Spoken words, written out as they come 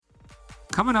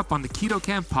Coming up on the Keto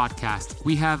Camp podcast,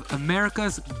 we have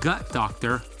America's gut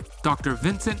doctor, Dr.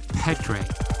 Vincent Pedre.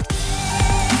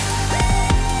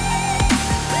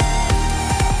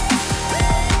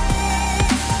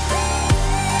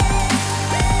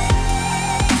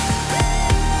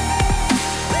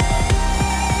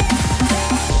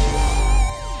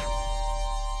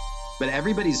 But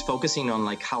everybody's focusing on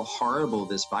like how horrible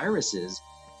this virus is.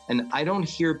 And I don't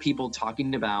hear people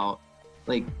talking about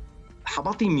like, how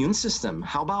about the immune system?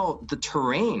 How about the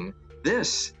terrain?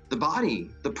 The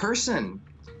body, the person.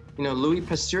 You know, Louis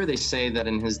Pasteur, they say that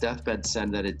in his deathbed said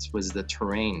that it was the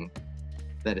terrain,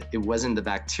 that it wasn't the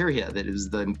bacteria, that it was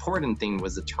the important thing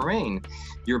was the terrain,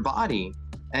 your body.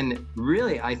 And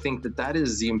really, I think that that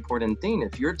is the important thing.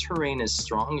 If your terrain is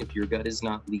strong, if your gut is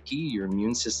not leaky, your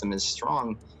immune system is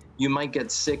strong, you might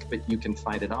get sick, but you can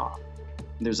fight it off.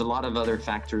 There's a lot of other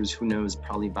factors, who knows,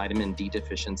 probably vitamin D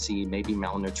deficiency, maybe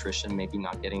malnutrition, maybe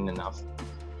not getting enough.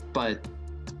 But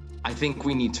I think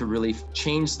we need to really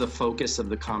change the focus of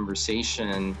the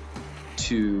conversation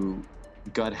to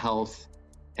gut health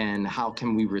and how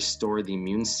can we restore the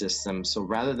immune system. So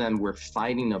rather than we're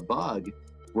fighting a bug,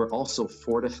 we're also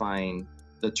fortifying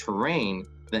the terrain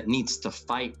that needs to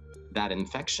fight that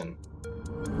infection.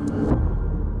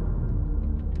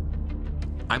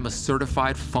 I'm a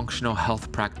certified functional health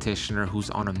practitioner who's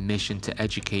on a mission to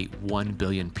educate 1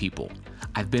 billion people.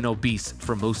 I've been obese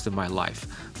for most of my life.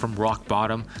 From rock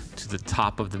bottom to the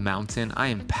top of the mountain, I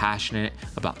am passionate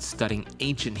about studying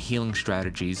ancient healing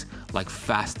strategies like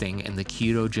fasting and the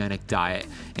ketogenic diet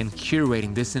and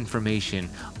curating this information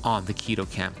on the Keto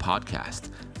Camp podcast.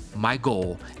 My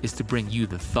goal is to bring you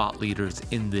the thought leaders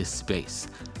in this space.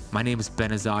 My name is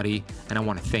Benazati, and I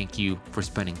want to thank you for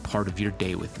spending part of your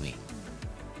day with me.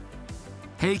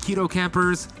 Hey Keto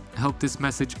Campers, I hope this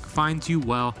message finds you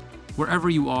well wherever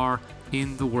you are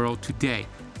in the world today.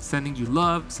 Sending you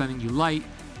love, sending you light.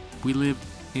 We live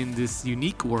in this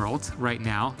unique world right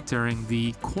now during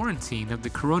the quarantine of the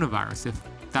coronavirus, if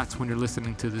that's when you're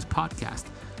listening to this podcast.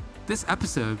 This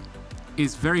episode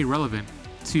is very relevant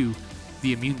to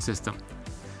the immune system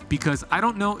because I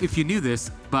don't know if you knew this,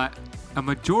 but a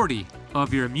majority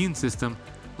of your immune system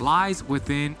lies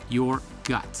within your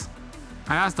gut.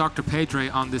 I asked Dr.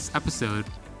 Pedre on this episode,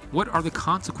 what are the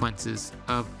consequences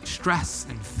of stress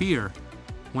and fear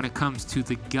when it comes to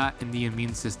the gut and the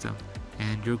immune system?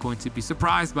 And you're going to be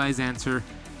surprised by his answer.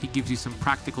 He gives you some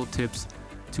practical tips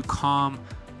to calm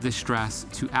the stress,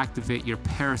 to activate your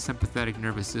parasympathetic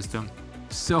nervous system.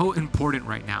 So important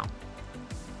right now.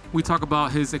 We talk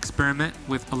about his experiment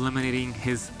with eliminating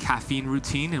his caffeine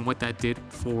routine and what that did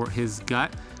for his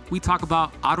gut. We talk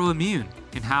about autoimmune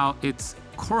and how it's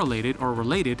correlated or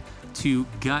related to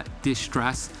gut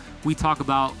distress. We talk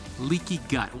about leaky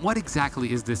gut. What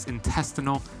exactly is this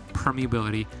intestinal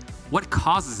permeability? What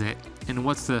causes it and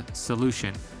what's the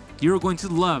solution? You're going to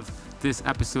love this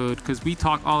episode because we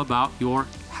talk all about your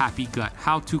happy gut,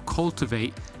 how to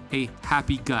cultivate a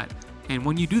happy gut. And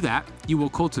when you do that, you will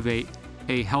cultivate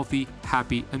a healthy,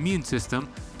 happy immune system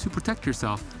to protect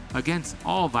yourself against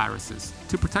all viruses,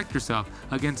 to protect yourself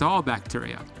against all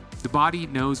bacteria. The body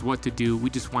knows what to do.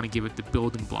 We just want to give it the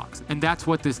building blocks. And that's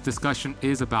what this discussion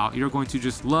is about. You're going to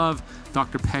just love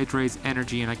Dr. Pedre's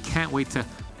energy, and I can't wait to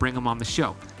bring him on the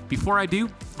show. Before I do,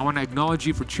 I want to acknowledge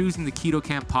you for choosing the Keto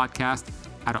Camp podcast.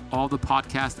 Out of all the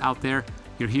podcasts out there,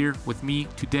 you're here with me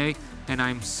today, and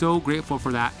I'm so grateful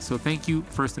for that. So thank you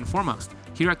first and foremost.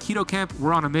 Here at Keto Camp,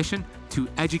 we're on a mission to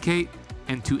educate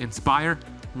and to inspire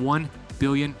 1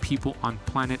 billion people on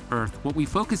planet Earth. What we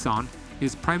focus on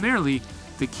is primarily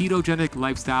the ketogenic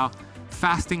lifestyle,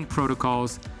 fasting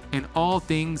protocols, and all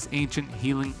things ancient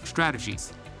healing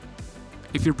strategies.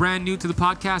 If you're brand new to the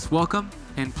podcast, welcome,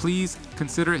 and please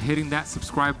consider hitting that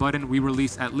subscribe button. We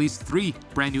release at least 3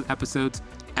 brand new episodes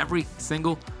every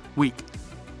single week.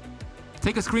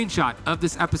 Take a screenshot of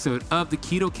this episode of the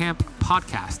Keto Camp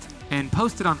podcast and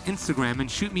post it on Instagram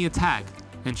and shoot me a tag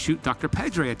and shoot Dr.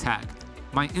 Pedre a tag.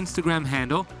 My Instagram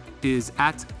handle is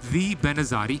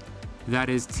 @thebenazati. That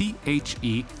is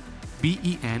TheBenazadi,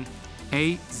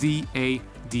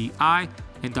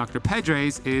 and Dr.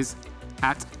 Pedre's is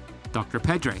 @Dr.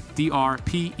 Pedre,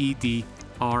 DrPedre.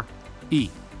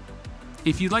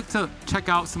 If you'd like to check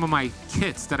out some of my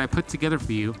kits that I put together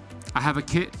for you, I have a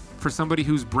kit for somebody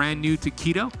who's brand new to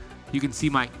keto. You can see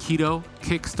my Keto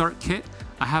Kickstart kit.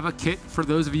 I have a kit for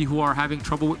those of you who are having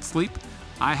trouble with sleep.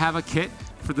 I have a kit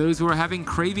for those who are having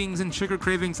cravings and sugar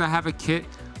cravings. I have a kit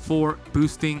for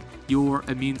boosting your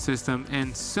immune system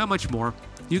and so much more.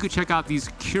 You can check out these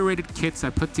curated kits I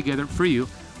put together for you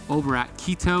over at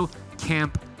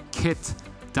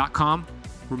ketocampkit.com.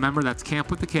 Remember, that's camp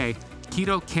with a K,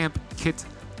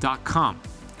 ketocampkit.com.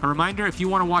 A reminder, if you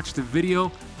want to watch the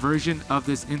video version of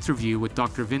this interview with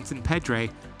Dr. Vincent Pedre,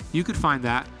 you could find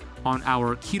that on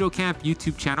our Keto Camp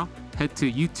YouTube channel. Head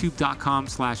to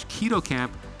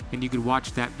youtube.com/ketocamp and you could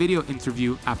watch that video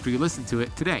interview after you listen to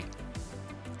it today.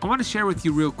 I want to share with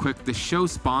you real quick the show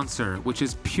sponsor, which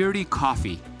is Purity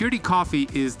Coffee. Purity Coffee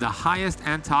is the highest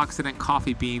antioxidant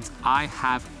coffee beans I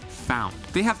have found.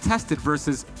 They have tested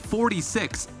versus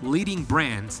 46 leading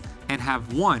brands and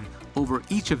have won over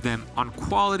each of them on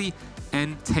quality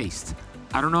and taste.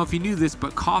 I don't know if you knew this,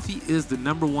 but coffee is the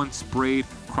 #1 sprayed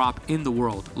crop in the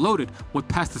world, loaded with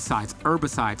pesticides,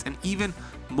 herbicides, and even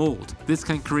mold. This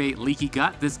can create leaky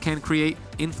gut. This can create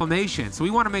inflammation. So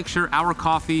we want to make sure our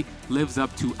coffee lives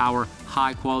up to our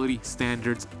high quality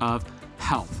standards of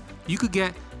health. You could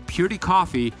get Purity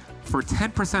Coffee for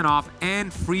 10% off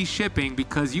and free shipping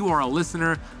because you are a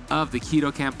listener of the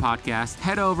Keto Camp podcast.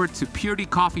 Head over to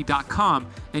puritycoffee.com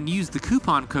and use the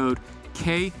coupon code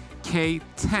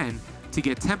KK10 to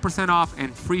get 10% off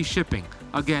and free shipping.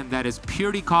 Again, that is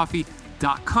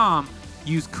puritycoffee.com.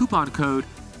 Use coupon code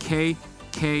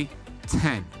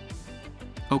KK10.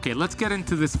 Okay, let's get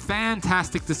into this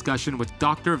fantastic discussion with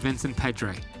Dr. Vincent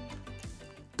Pedre.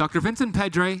 Dr. Vincent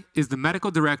Pedre is the medical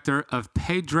director of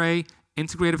Pedre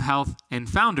Integrative Health and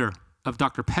founder of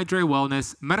Dr. Pedre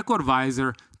Wellness, medical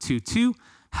advisor to 2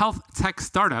 health tech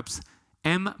startups,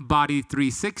 MBody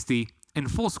 360 and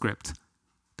FullScript.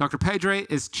 Dr. Pedre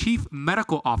is Chief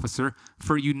Medical Officer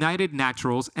for United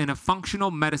Naturals and a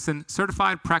functional medicine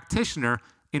certified practitioner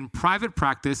in private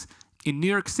practice in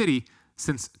New York City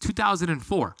since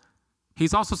 2004.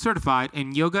 He's also certified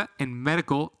in yoga and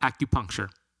medical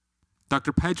acupuncture.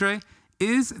 Dr. Pedre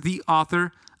is the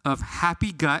author of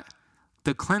Happy Gut,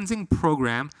 the cleansing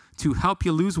program to help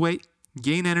you lose weight,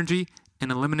 gain energy,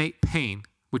 and eliminate pain,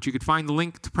 which you could find the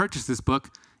link to purchase this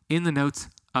book in the notes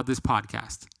of this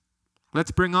podcast. Let's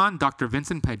bring on Dr.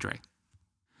 Vincent Pedre.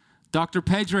 Dr.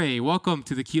 Pedre, welcome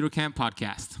to the Keto Camp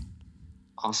podcast.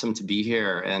 Awesome to be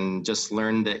here, and just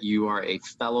learned that you are a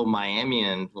fellow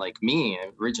Miamian like me,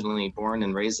 originally born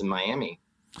and raised in Miami.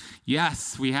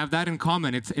 Yes, we have that in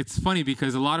common. It's funny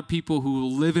because a lot of people who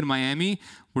live in Miami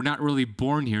were not really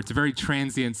born here. It's a very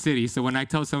transient city. So when I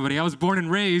tell somebody I was born and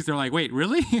raised, they're like, wait,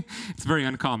 really? It's very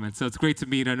uncommon. So it's great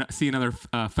to see another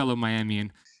fellow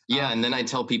Miamian. Yeah, and then I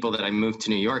tell people that I moved to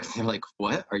New York. They're like,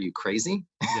 what? Are you crazy?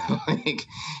 Yeah. Like, you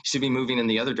should be moving in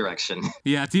the other direction.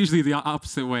 Yeah, it's usually the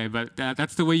opposite way, but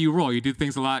that's the way you roll. You do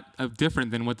things a lot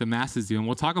different than what the masses do, and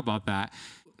we'll talk about that.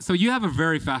 So you have a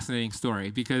very fascinating story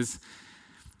because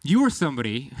you were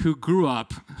somebody who grew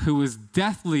up who was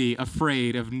deathly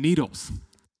afraid of needles,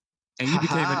 and you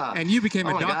became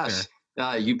a doctor.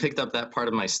 Gosh. You picked up that part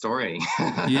of my story.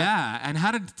 Yeah. And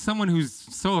how did someone who's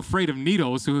so afraid of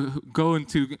needles who go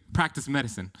into practice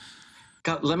medicine?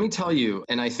 God, let me tell you,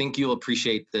 and I think you'll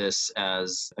appreciate this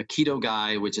as a keto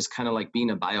guy, which is kind of like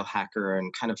being a biohacker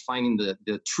and kind of finding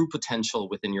the true potential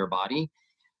within your body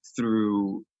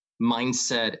through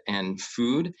mindset and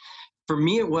food. For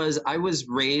me, I was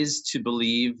raised to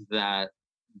believe that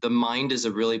the mind is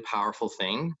a really powerful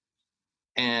thing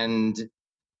and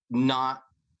not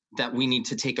that we need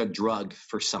to take a drug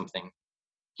for something,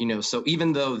 so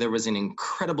even though there was an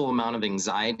incredible amount of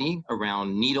anxiety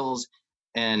around needles,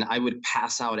 and I would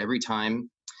pass out every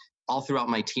time all throughout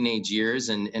my teenage years,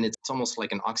 and it's almost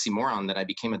like an oxymoron that I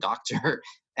became a doctor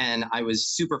and I was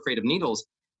super afraid of needles,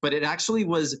 but it actually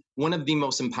was one of the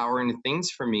most empowering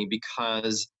things for me,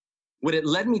 because what it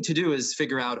led me to do is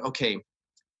figure out, okay,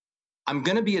 I'm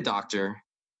going to be a doctor.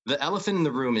 The elephant in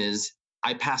the room is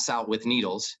I pass out with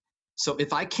needles. So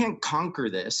if I can't conquer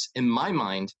this in my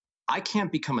mind, I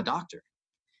can't become a doctor.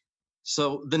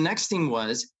 So the next thing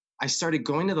was I started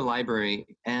going to the library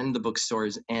and the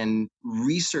bookstores and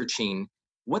researching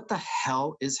what the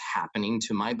hell is happening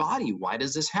to my body? Why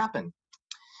does this happen?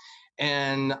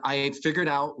 And I figured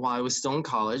out while I was still in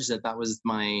college that was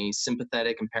my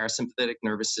sympathetic and parasympathetic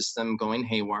nervous system going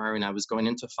haywire, and I was going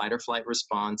into fight or flight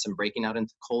response and breaking out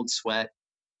into cold sweat,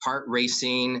 heart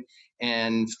racing,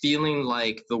 and feeling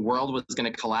like the world was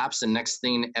going to collapse. And next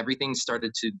thing, everything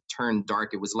started to turn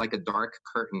dark. It was like a dark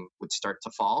curtain would start to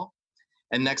fall.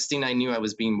 And next thing I knew, I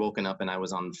was being woken up and I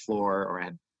was on the floor or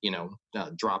had,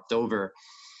 dropped over.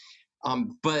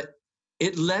 But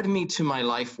it led me to my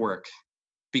life work,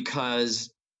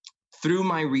 because through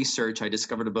my research, I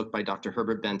discovered a book by Dr.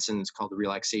 Herbert Benson. It's called The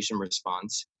Relaxation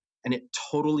Response. And it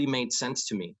totally made sense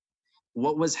to me.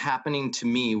 What was happening to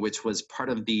me, which was part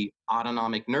of the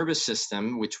autonomic nervous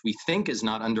system, which we think is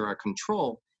not under our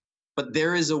control, but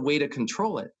there is a way to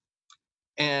control it.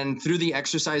 And through the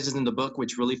exercises in the book,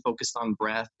 which really focused on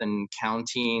breath and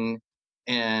counting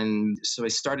And so I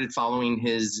started following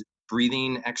his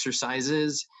breathing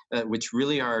exercises, which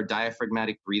really are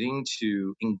diaphragmatic breathing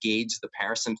to engage the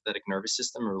parasympathetic nervous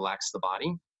system and relax the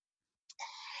body.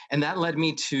 And that led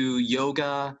me to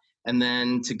yoga and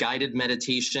then to guided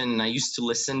meditation. And I used to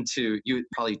listen to, you would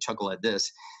probably chuckle at this.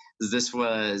 This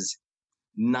was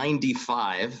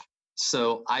 95.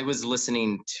 So I was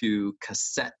listening to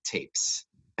cassette tapes.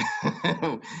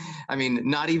 I mean,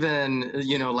 not even,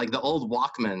 like the old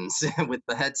Walkmans with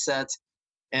the headsets,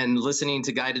 and listening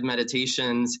to guided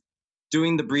meditations,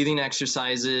 doing the breathing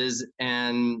exercises.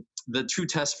 And the true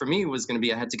test for me was going to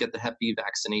be I had to get the Hep B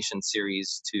vaccination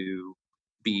series to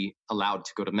be allowed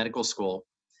to go to medical school.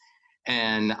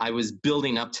 And I was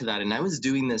building up to that. And I was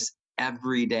doing this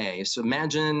every day. So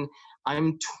imagine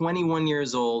I'm 21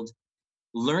 years old,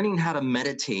 learning how to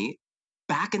meditate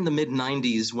back in the mid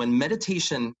 90s when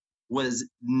meditation was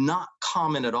not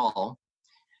common at all.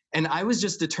 And I was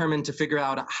just determined to figure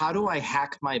out, how do I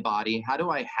hack my body? How do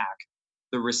I hack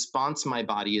the response my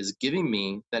body is giving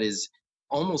me that is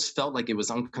almost felt like it was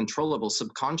uncontrollable,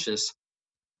 subconscious?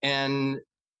 And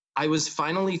I was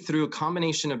finally, through a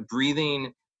combination of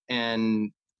breathing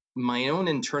and my own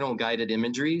internal guided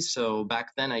imagery. So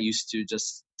back then I used to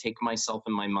just take myself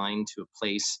in my mind to a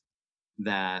place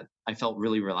that I felt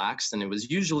really relaxed. And it was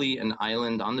usually an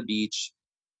island on the beach.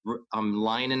 I'm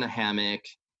lying in a hammock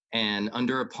and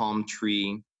under a palm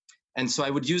tree. And so I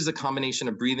would use the combination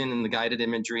of breathing and the guided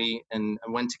imagery. And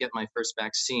I went to get my first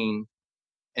vaccine,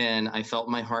 and I felt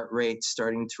my heart rate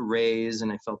starting to raise,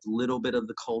 and I felt a little bit of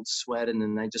the cold sweat. And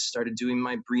then I just started doing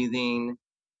my breathing,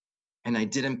 and I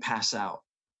didn't pass out.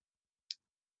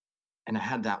 And I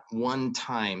had that one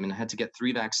time, and I had to get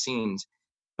 3 vaccines.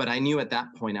 But I knew at that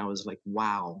point, I was like,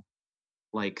 wow,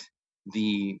 like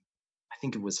I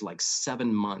think it was like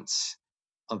 7 months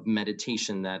of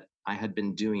meditation that I had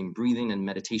been doing, breathing and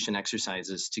meditation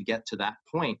exercises to get to that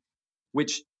point,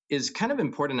 which is kind of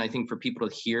important, I think, for people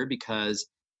to hear, because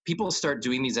people start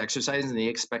doing these exercises and they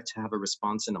expect to have a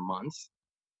response in a month.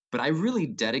 But I really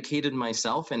dedicated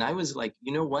myself, and I was like,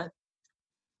 you know what?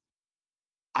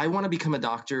 I want to become a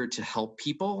doctor to help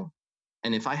people.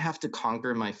 And if I have to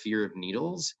conquer my fear of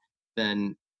needles,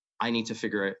 then I need to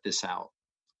figure this out.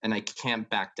 And I can't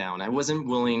back down. I wasn't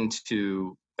willing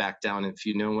to back down. If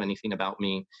you know anything about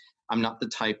me, I'm not the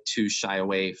type to shy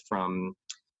away from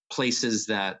places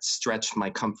that stretch my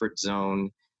comfort zone,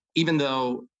 even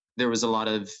though there was a lot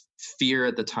of fear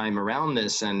at the time around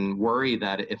this and worry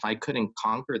that if I couldn't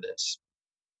conquer this,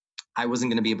 I wasn't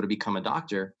going to be able to become a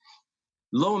doctor.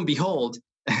 Lo and behold,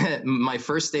 my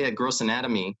first day at Gross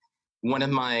Anatomy, one of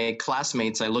my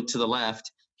classmates, I look to the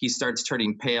left, he starts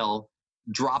turning pale,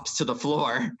 drops to the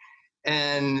floor,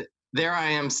 and there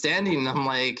I am standing, and I'm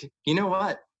like, you know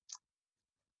what?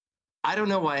 I don't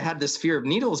know why I had this fear of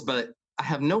needles, but I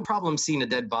have no problem seeing a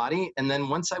dead body. And then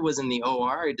once I was in the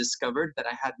OR, I discovered that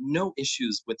I had no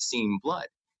issues with seeing blood.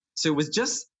 So it was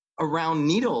just around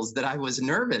needles that I was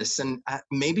nervous. And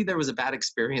maybe there was a bad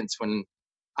experience when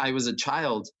I was a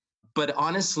child. But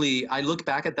honestly, I look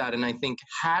back at that and I think,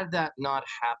 had that not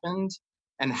happened,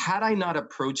 and had I not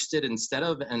approached it instead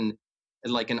of an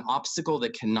obstacle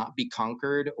that cannot be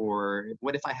conquered, or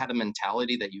what if I had a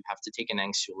mentality that you have to take an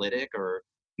anxiolytic or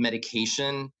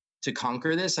medication to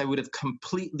conquer this, I would have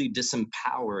completely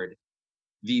disempowered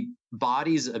the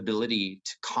body's ability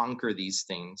to conquer these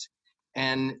things.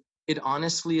 And it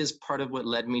honestly is part of what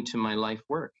led me to my life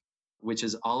work, which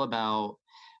is all about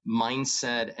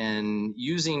mindset and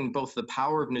using both the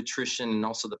power of nutrition and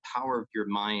also the power of your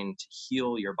mind to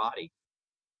heal your body.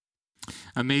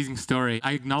 Amazing story.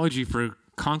 I acknowledge you for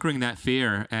conquering that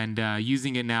fear and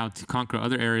using it now to conquer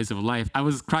other areas of life. I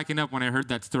was cracking up when I heard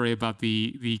that story about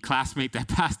the classmate that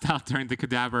passed out during the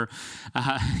cadaver.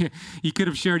 You could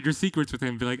have shared your secrets with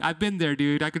him. Be like, I've been there,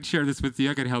 dude. I could share this with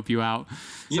you. I could help you out.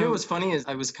 You know what's funny is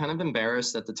I was kind of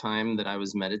embarrassed at the time that I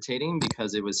was meditating,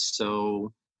 because it was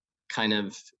so kind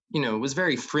of, it was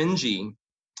very fringy.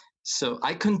 So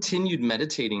I continued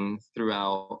meditating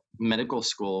throughout medical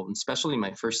school, especially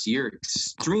my first year.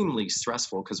 Extremely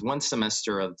stressful, because one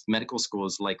semester of medical school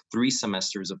is like 3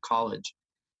 semesters of college.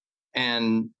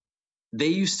 And they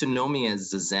used to know me as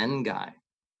the Zen guy.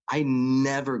 I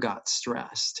never got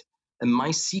stressed. And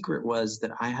my secret was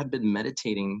that I had been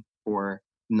meditating for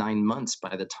 9 months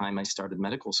by the time I started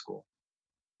medical school.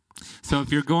 So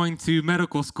if you're going to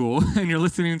medical school and you're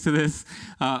listening to this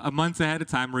a month ahead of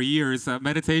time or years,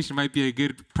 meditation might be a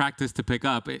good practice to pick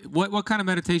up. What kind of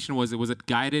meditation was it? Was it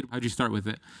guided? How'd you start with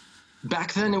it?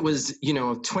 Back then it was,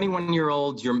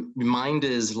 21-year-old, your mind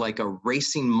is like a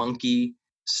racing monkey.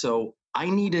 So I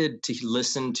needed to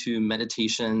listen to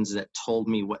meditations that told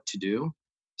me what to do.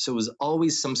 So it was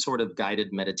always some sort of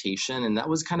guided meditation. And that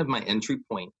was kind of my entry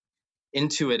point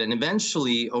into it. And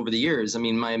eventually, over the years, I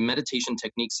mean, my meditation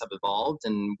techniques have evolved.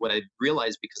 And what I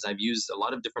realized, because I've used a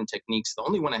lot of different techniques, the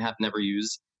only one I have never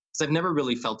used, because I've never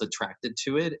really felt attracted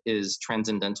to it, is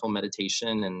transcendental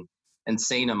meditation and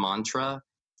saying a mantra.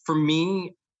 For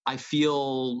me, I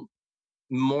feel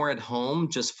more at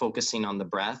home just focusing on the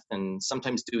breath and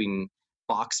sometimes doing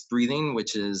box breathing,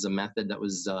 which is a method that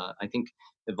was, I think,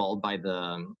 evolved by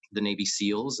the Navy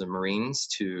SEALs and Marines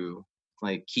to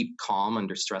like keep calm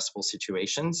under stressful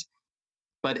situations.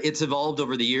 But it's evolved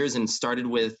over the years and started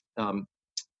with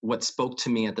what spoke to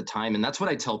me at the time. And that's what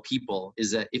I tell people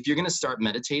is that if you're going to start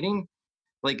meditating,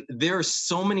 like there are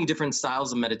so many different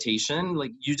styles of meditation.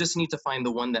 Like you just need to find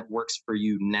the one that works for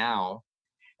you now,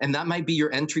 and that might be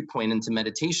your entry point into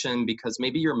meditation because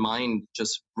maybe your mind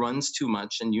just runs too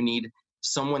much and you need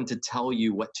someone to tell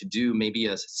you what to do, maybe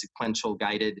a sequential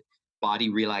guided body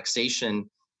relaxation.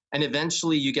 And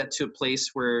eventually you get to a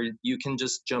place where you can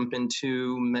just jump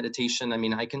into meditation. I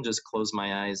mean, I can just close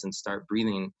my eyes and start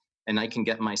breathing, and I can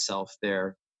get myself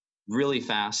there really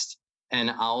fast. And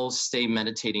I'll stay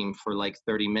meditating for like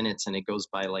 30 minutes and it goes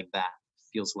by like that.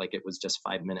 Feels like it was just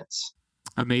 5 minutes.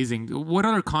 Amazing. What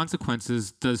other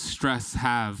consequences does stress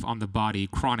have on the body,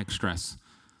 chronic stress?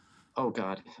 Oh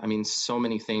God, I mean, so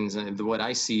many things. And what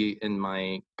I see in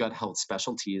my gut health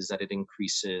specialty is that it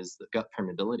increases the gut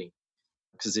permeability.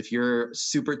 Because if you're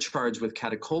supercharged with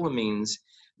catecholamines,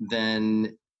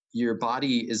 then your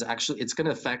body is actually, it's going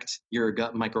to affect your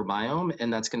gut microbiome,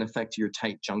 and that's going to affect your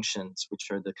tight junctions, which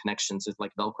are the connections, it's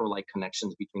like Velcro-like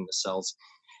connections between the cells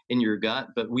in your gut.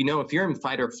 But we know if you're in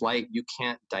fight or flight, you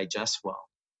can't digest well.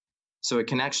 So it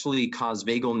can actually cause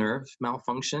vagal nerve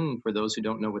malfunction. For those who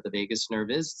don't know what the vagus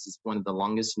nerve is, it's one of the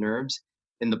longest nerves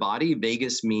in the body.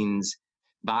 Vagus means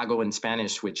vago in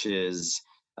Spanish, which is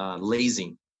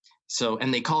lazy. So,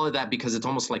 and they call it that because it's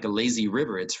almost like a lazy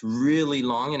river. It's really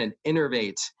long and it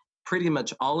innervates pretty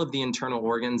much all of the internal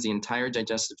organs, the entire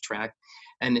digestive tract.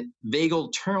 And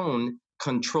vagal tone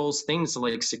controls things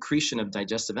like secretion of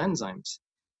digestive enzymes.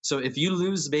 So if you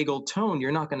lose vagal tone,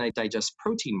 you're not going to digest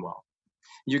protein well.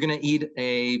 You're going to eat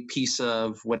a piece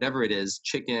of whatever it is,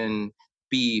 chicken,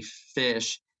 beef,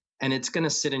 fish, and it's going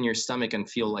to sit in your stomach and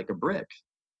feel like a brick.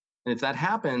 And if that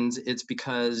happens, it's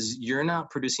because you're not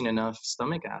producing enough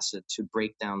stomach acid to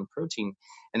break down the protein.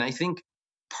 And I think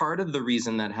part of the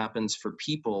reason that happens for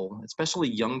people, especially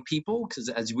young people, because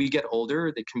as we get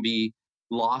older, there can be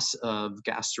loss of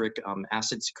gastric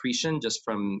acid secretion just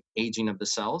from aging of the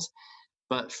cells.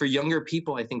 But for younger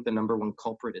people, I think the number one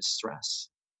culprit is stress.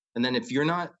 And then if you're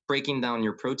not breaking down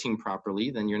your protein properly,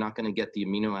 then you're not going to get the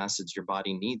amino acids your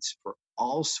body needs for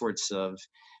all sorts of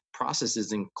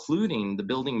processes, including the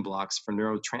building blocks for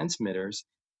neurotransmitters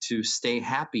to stay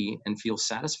happy and feel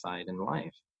satisfied in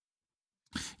life.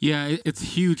 Yeah, it's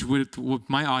huge with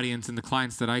my audience and the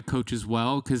clients that I coach as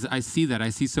well, because I see that. I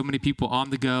see so many people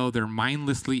on the go. They're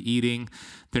mindlessly eating.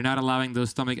 They're not allowing those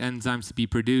stomach enzymes to be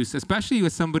produced, especially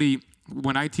with somebody.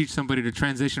 When I teach somebody to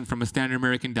transition from a standard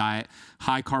American diet,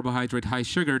 high carbohydrate, high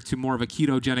sugar, to more of a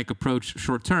ketogenic approach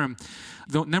short term,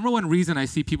 the number one reason I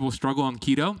see people struggle on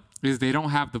keto is they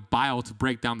don't have the bile to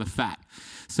break down the fat.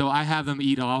 So I have them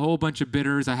eat a whole bunch of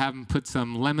bitters. I have them put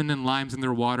some lemon and limes in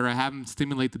their water. I have them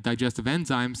stimulate the digestive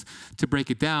enzymes to break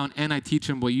it down. And I teach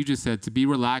them what you just said, to be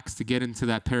relaxed, to get into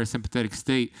that parasympathetic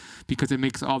state, because it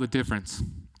makes all the difference.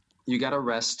 You got to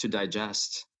rest to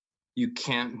digest. You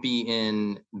can't be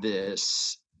in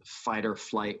this fight or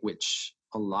flight, which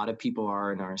a lot of people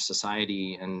are in our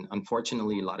society. And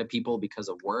unfortunately, a lot of people, because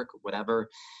of work, whatever,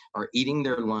 are eating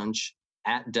their lunch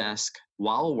at desk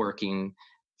while working,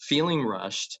 feeling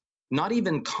rushed, not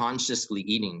even consciously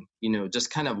eating, just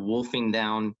kind of wolfing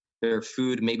down their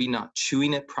food, maybe not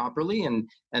chewing it properly. And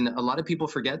a lot of people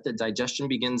forget that digestion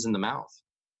begins in the mouth.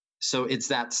 So it's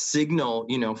that signal,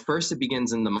 first it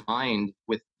begins in the mind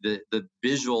with the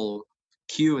visual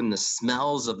cue and the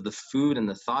smells of the food, and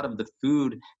the thought of the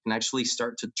food can actually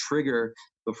start to trigger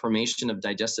the formation of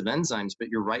digestive enzymes. But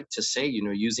you're right to say,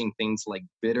 using things like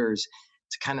bitters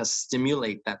to kind of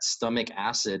stimulate that stomach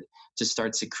acid to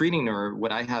start secreting, or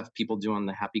what I have people do on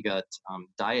the Happy Gut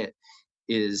diet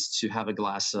is to have a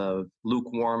glass of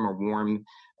lukewarm or warm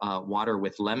water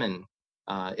with lemon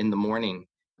in the morning,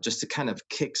 just to kind of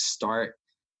kickstart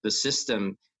the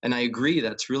system. And I agree,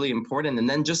 that's really important. And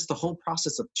then just the whole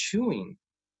process of chewing,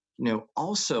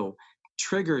 also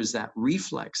triggers that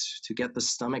reflex to get the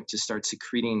stomach to start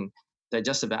secreting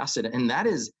digestive acid. And that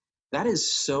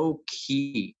is so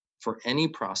key for any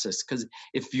process, because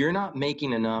if you're not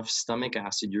making enough stomach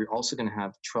acid, you're also going to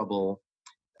have trouble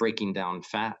breaking down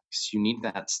fats. You need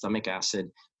that stomach acid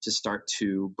to start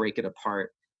to break it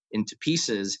apart into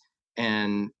pieces.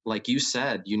 And like you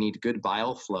said, you need good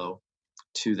bile flow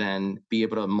to then be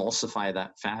able to emulsify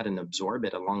that fat and absorb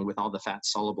it along with all the fat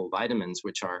soluble vitamins,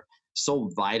 which are so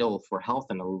vital for health.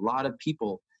 And a lot of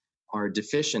people are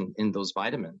deficient in those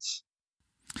vitamins.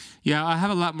 Yeah, I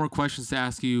have a lot more questions to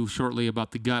ask you shortly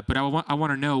about the gut, but I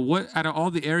want to know what, out of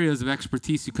all the areas of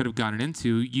expertise you could have gotten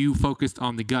into, you focused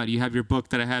on the gut. You have your book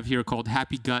that I have here called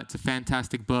Happy Gut. It's a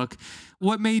fantastic book.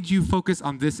 What made you focus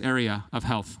on this area of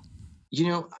health?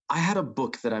 I had a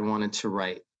book that I wanted to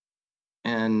write,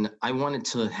 and I wanted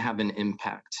to have an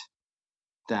impact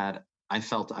that I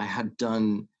felt I had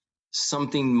done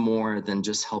something more than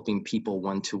just helping people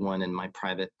one to one in my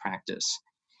private practice.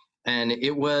 And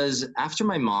it was after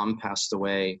my mom passed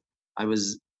away. I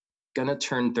was going to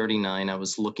turn 39. I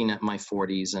was looking at my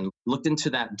 40s and looked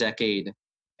into that decade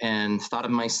and thought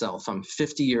of myself, I'm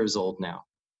 50 years old now.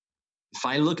 If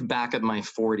I look back at my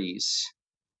 40s,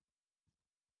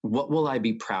 what will I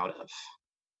be proud of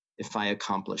if I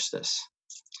accomplish this?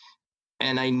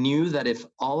 And I knew that if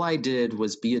all I did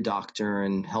was be a doctor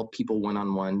and help people one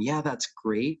on one, yeah, that's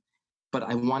great. But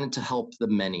I wanted to help the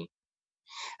many.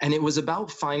 And it was about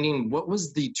finding what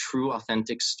was the true,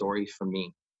 authentic story for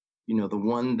me, the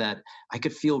one that I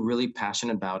could feel really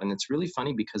passionate about. And it's really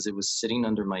funny because it was sitting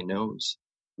under my nose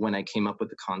when I came up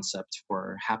with the concept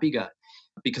for Happy Gut,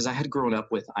 because I had grown up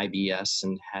with IBS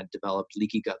and had developed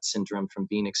leaky gut syndrome from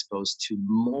being exposed to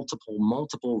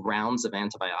multiple rounds of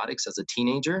antibiotics as a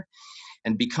teenager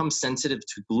and become sensitive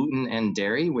to gluten and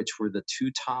dairy, which were the two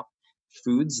top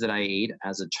foods that I ate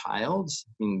as a child.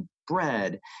 I mean,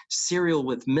 bread, cereal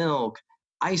with milk,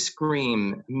 ice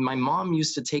cream. My mom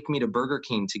used to take me to Burger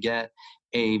King to get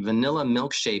a vanilla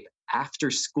milkshake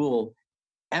after school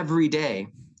every day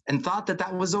and thought that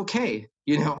that was okay.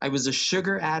 I was a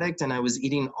sugar addict and I was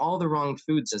eating all the wrong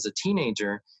foods as a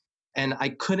teenager, and I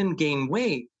couldn't gain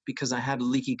weight because I had a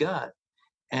leaky gut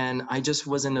and I just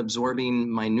wasn't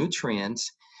absorbing my nutrients.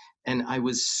 And I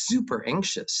was super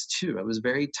anxious too. I was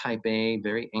very type A,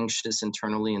 very anxious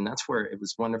internally. And that's where it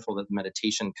was wonderful that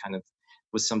meditation kind of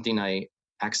was something I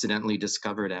accidentally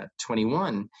discovered at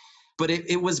 21. But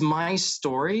it was my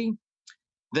story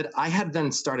that I had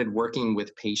then started working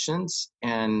with patients,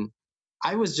 and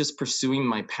I was just pursuing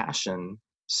my passion.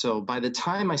 So by the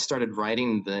time I started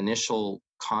writing the initial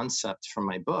concept for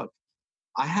my book,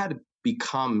 I had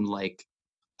become like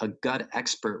a gut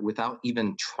expert without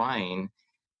even trying,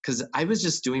 because I was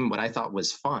just doing what I thought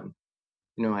was fun.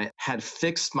 I had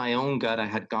fixed my own gut. I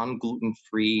had gone gluten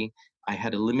free. I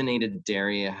had eliminated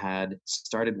dairy. I had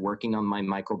started working on my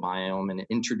microbiome and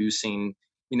introducing,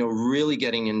 really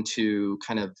getting into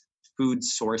kind of food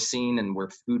sourcing and where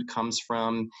food comes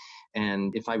from.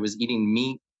 And if I was eating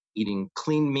meat, eating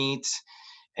clean meat,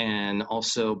 and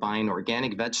also buying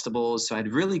organic vegetables. So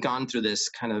I'd really gone through this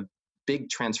kind of big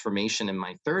transformation in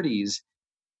my 30s.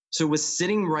 So it was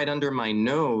sitting right under my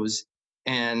nose.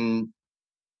 And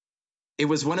it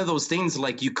was one of those things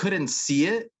like you couldn't see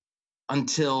it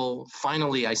until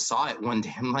finally I saw it one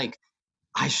day. I'm like,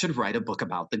 I should write a book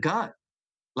about the gut.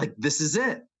 Like, this is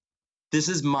it. This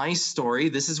is my story.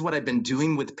 This is what I've been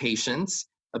doing with patients.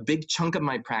 A big chunk of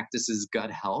my practice is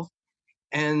gut health.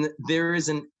 And there is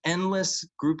an endless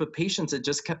group of patients that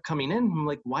just kept coming in. I'm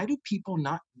like, why do people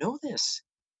not know this?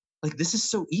 Like, this is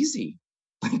so easy.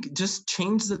 Like, just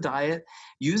change the diet,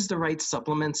 use the right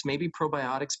supplements, maybe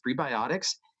probiotics, prebiotics,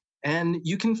 and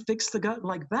you can fix the gut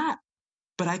like that.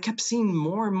 But I kept seeing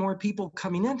more and more people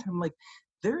coming in. I'm like,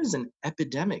 there is an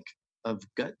epidemic of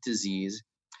gut disease.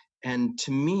 And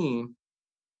to me,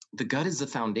 the gut is the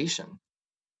foundation.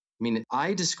 I mean,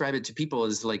 I describe it to people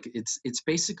as like it's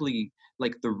basically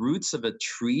like the roots of a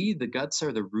tree. The guts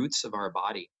are the roots of our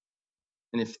body.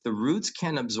 And if the roots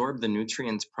can absorb the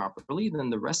nutrients properly, then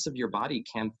the rest of your body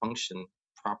can function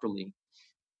properly.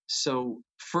 So,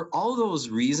 for all those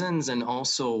reasons, and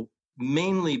also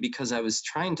mainly because I was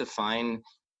trying to find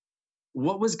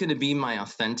what was going to be my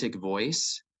authentic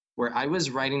voice, where I was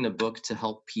writing a book to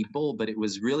help people, but it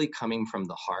was really coming from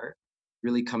the heart,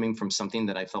 really coming from something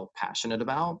that I felt passionate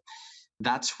about.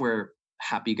 That's where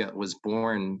Happy Gut was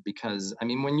born. Because, I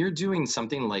mean, when you're doing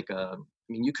something like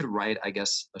you could write, I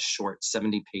guess, a short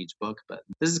 70-page book, but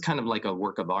this is kind of like a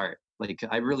work of art. Like,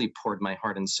 I really poured my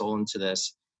heart and soul into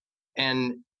this.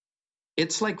 And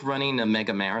it's like running a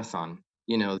mega marathon.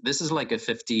 This is like a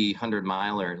 50,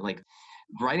 100-miler. Like,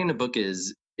 writing a book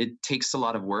it takes a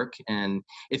lot of work. And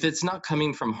if it's not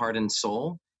coming from heart and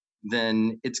soul,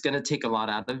 then it's going to take a lot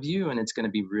out of you, and it's going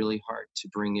to be really hard to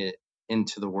bring it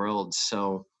into the world.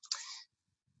 So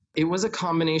It was a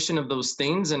combination of those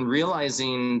things and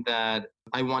realizing that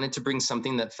I wanted to bring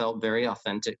something that felt very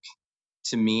authentic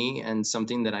to me and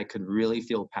something that I could really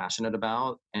feel passionate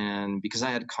about. And because I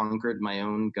had conquered my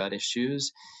own gut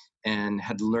issues and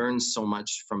had learned so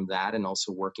much from that, and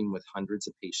also working with hundreds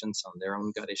of patients on their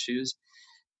own gut issues,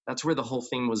 that's where the whole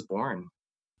thing was born.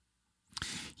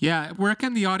 Yeah. Where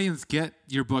can the audience get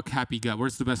your book, Happy Gut?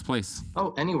 Where's the best place?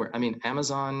 Oh, anywhere. I mean,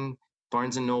 Amazon,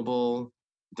 Barnes and Noble,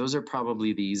 those are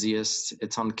probably the easiest.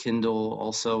 It's on Kindle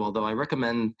also, although I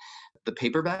recommend the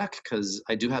paperback because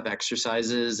I do have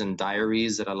exercises and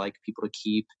diaries that I like people to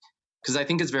keep. Because I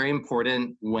think it's very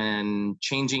important when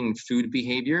changing food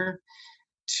behavior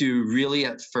to really,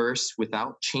 at first,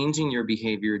 without changing your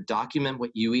behavior, document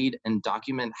what you eat and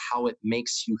document how it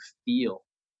makes you feel.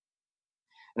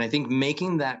 And I think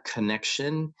making that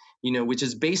connection, which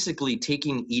is basically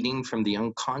taking eating from the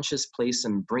unconscious place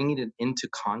and bringing it into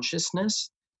consciousness,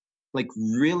 like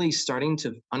really starting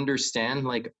to understand,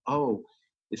 like, oh,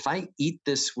 if I eat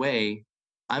this way,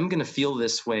 I'm going to feel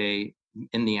this way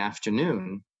in the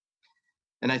afternoon.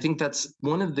 And I think that's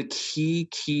one of the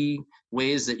key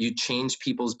ways that you change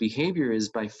people's behavior is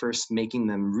by first making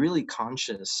them really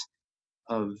conscious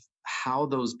of how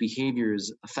those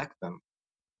behaviors affect them.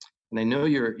 And I know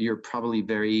you're probably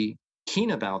very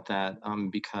keen about that,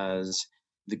 because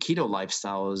the keto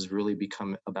lifestyle has really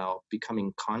become about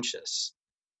becoming conscious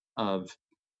of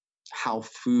how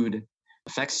food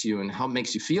affects you and how it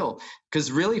makes you feel.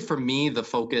 Because really, for me, the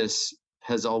focus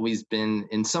has always been,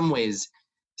 in some ways,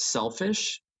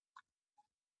 selfish.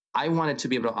 I wanted to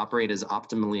be able to operate as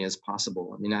optimally as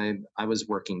possible. I mean, I was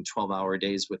working 12-hour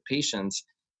days with patients,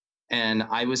 and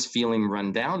I was feeling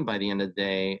run down by the end of the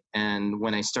day. And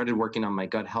when I started working on my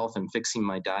gut health and fixing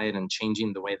my diet and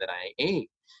changing the way that I ate,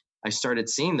 I started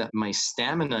seeing that my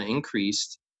stamina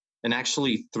increased. And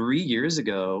actually, 3 years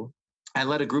ago, I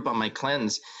led a group on my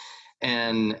cleanse.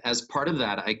 And as part of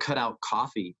that, I cut out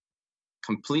coffee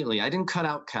completely. I didn't cut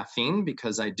out caffeine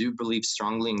because I do believe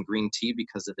strongly in green tea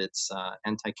because of its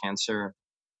anti-cancer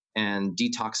and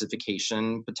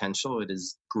detoxification potential. It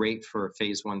is great for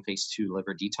phase 1, phase 2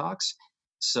 liver detox.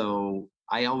 So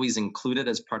I always include it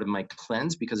as part of my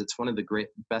cleanse because it's one of the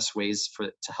best ways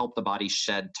to help the body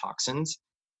shed toxins.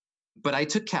 But I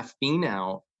took caffeine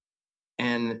out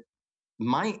and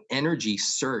my energy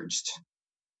surged.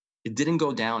 It didn't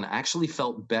go down. I actually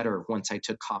felt better once I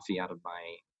took coffee out of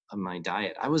my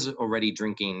diet. I was already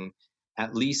drinking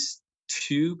at least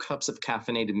 2 cups of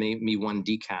caffeinated, maybe 1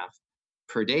 decaf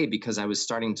per day because I was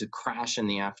starting to crash in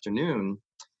the afternoon.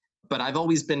 But I've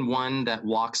always been one that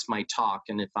walks my talk.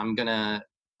 And if I'm going to,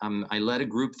 I led a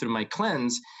group through my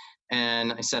cleanse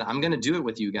and I said, I'm going to do it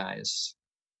with you guys.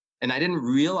 And I didn't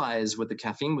realize what the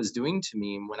caffeine was doing to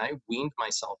me. When I weaned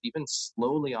myself even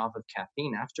slowly off of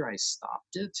caffeine, after I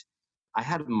stopped it, I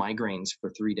had migraines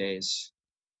for 3 days.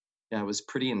 Yeah, it was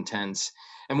pretty intense.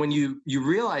 And when you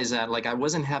realize that, like, I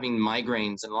wasn't having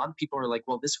migraines, and a lot of people are like,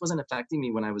 well, this wasn't affecting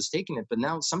me when I was taking it. But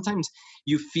now sometimes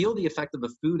you feel the effect of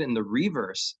the food in the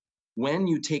reverse when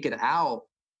you take it out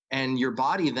and your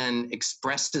body then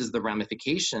expresses the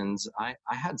ramifications. I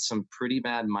had some pretty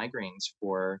bad migraines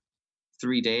for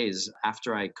 3 days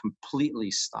after I completely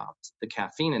stopped the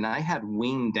caffeine, and I had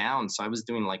weaned down. So I was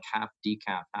doing like half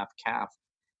decaf, half calf.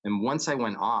 And once I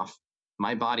went off,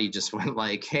 my body just went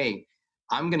like, hey,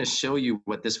 I'm going to show you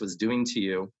what this was doing to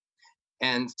you.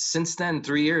 And since then,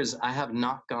 3 years, I have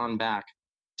not gone back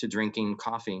to drinking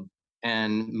coffee.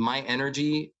 And my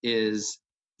energy is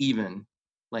even,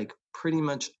 like pretty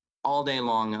much all day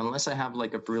long, unless I have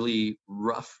like a really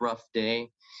rough day.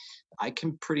 I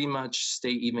can pretty much stay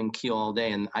even keel all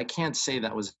day. And I can't say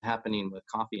that was happening with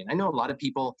coffee. And I know a lot of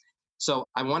people, so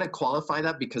I want to qualify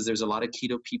that because there's a lot of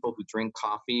keto people who drink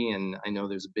coffee. And I know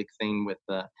there's a big thing with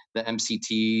the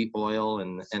MCT oil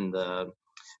and the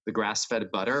grass-fed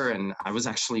butter. And I was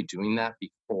actually doing that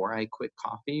before I quit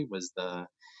coffee, was the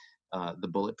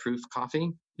bulletproof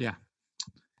coffee. Yeah.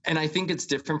 And I think it's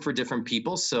different for different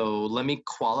people. So let me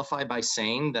qualify by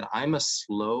saying that I'm a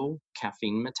slow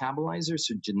caffeine metabolizer.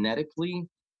 So genetically,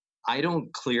 I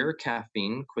don't clear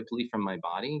caffeine quickly from my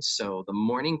body. So the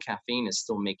morning caffeine is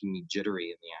still making me jittery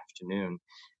in the afternoon.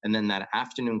 And then that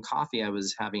afternoon coffee I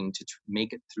was having to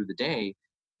make it through the day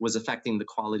was affecting the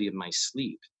quality of my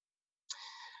sleep.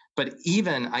 But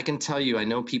even I can tell you, I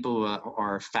know people who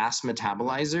are fast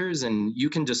metabolizers, and you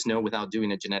can just know without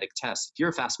doing a genetic test. If you're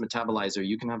a fast metabolizer,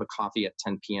 you can have a coffee at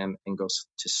 10 p.m. and go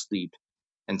to sleep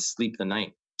and sleep the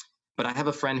night. But I have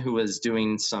a friend who was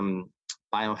doing some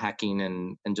biohacking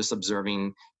and just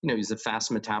observing, he's a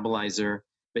fast metabolizer,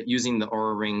 but using the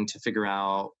Oura Ring to figure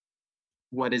out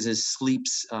what is his sleep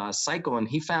cycle. And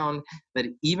he found that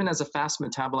even as a fast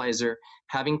metabolizer,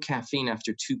 having caffeine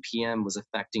after 2 p.m. was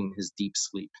affecting his deep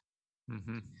sleep.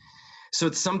 Mm-hmm. So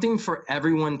it's something for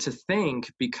everyone to think,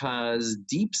 because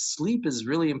deep sleep is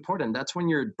really important. That's when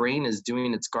your brain is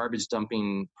doing its garbage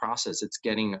dumping process. It's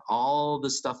getting all the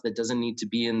stuff that doesn't need to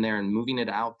be in there and moving it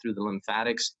out through the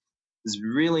lymphatics. It's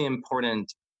really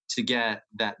important to get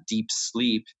that deep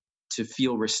sleep to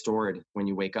feel restored when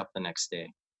you wake up the next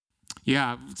day.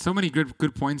 Yeah, so many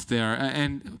good points there.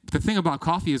 And the thing about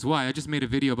coffee is why I just made a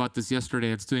video about this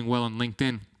yesterday. It's doing well on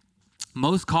LinkedIn.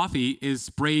 Most coffee is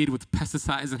sprayed with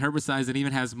pesticides and herbicides and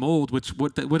even has mold, which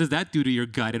what does that do to your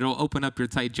gut? It'll open up your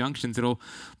tight junctions. It'll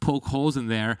poke holes in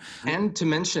there. And to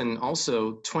mention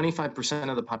also, 25%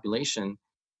 of the population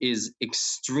is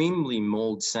extremely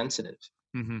mold sensitive.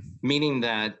 Mm-hmm. Meaning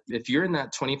that if you're in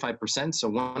that 25%, so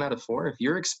 1 out of 4, if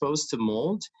you're exposed to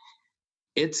mold,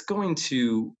 it's going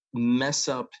to mess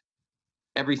up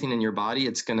everything in your body.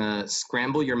 It's going to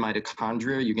scramble your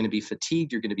mitochondria. You're going to be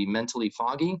fatigued. You're going to be mentally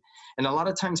foggy. And a lot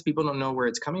of times people don't know where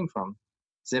it's coming from.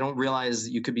 They don't realize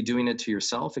you could be doing it to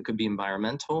yourself. It could be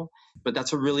environmental. But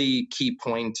that's a really key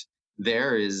point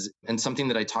there is, and something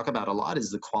that I talk about a lot,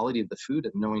 is the quality of the food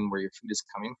and knowing where your food is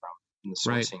coming from and the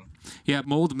sourcing. Right. Yeah,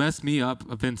 mold messed me up,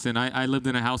 Vincent. I lived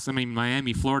in a house,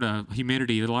 Miami, Florida,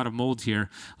 humidity, a lot of mold here.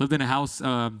 Lived in a house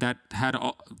that had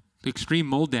extreme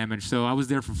mold damage. So I was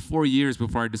there for 4 years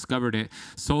before I discovered it.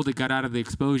 Sold it, got out of the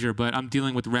exposure, but I'm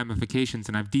dealing with the ramifications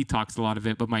and I've detoxed a lot of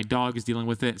it, but my dog is dealing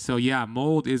with it. So yeah,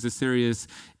 mold is a serious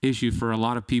issue for a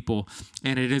lot of people,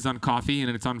 and it is on coffee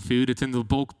and it's on food. It's in the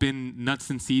bulk bin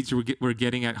nuts and seeds we're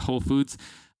getting at Whole Foods.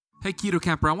 Hey, Keto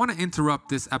Camper, I want to interrupt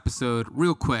this episode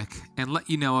real quick and let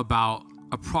you know about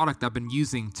a product I've been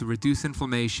using to reduce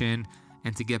inflammation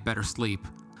and to get better sleep.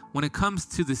 When it comes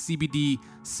to the CBD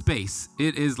space,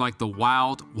 it is like the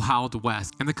wild, wild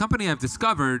west. And the company I've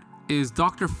discovered is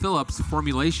Dr. Phillips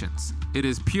Formulations. It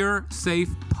is pure, safe,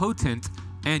 potent,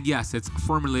 and yes, it's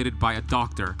formulated by a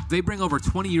doctor. They bring over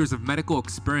 20 years of medical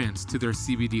experience to their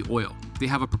CBD oil. They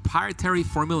have a proprietary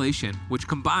formulation which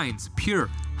combines pure,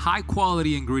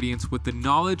 high-quality ingredients with the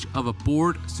knowledge of a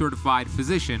board-certified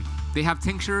physician. They have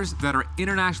tinctures that are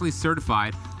internationally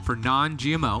certified for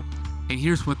non-GMO. And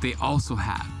here's what they also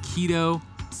have: keto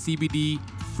CBD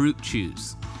fruit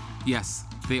chews. Yes,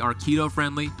 they are keto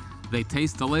friendly, they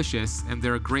taste delicious, and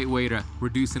they're a great way to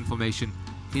reduce inflammation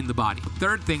in the body. The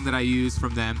third thing that I use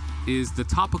from them is the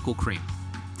topical cream.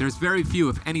 There's very few,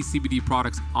 if any, CBD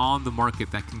products on the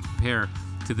market that can compare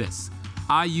to this.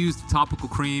 I use the topical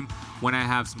cream when I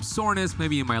have some soreness,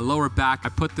 maybe in my lower back. I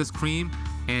put this cream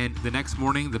and the next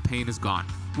morning the pain is gone.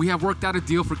 We have worked out a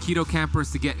deal for Keto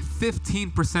Campers to get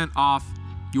 15% off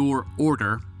your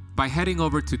order by heading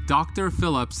over to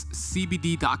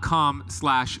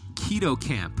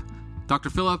drphillipscbd.com/ketocamp. Dr.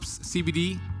 Phillips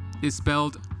CBD is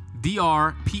spelled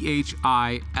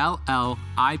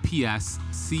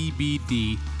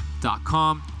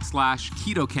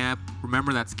drphillipscbd.com/ketocamp.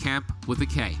 Remember, that's camp with a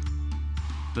K.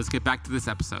 Let's get back to this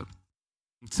episode.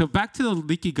 So back to the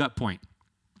leaky gut point.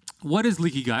 What is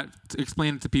leaky gut?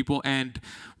 Explain it to people. And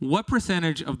what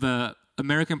percentage of the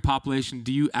American population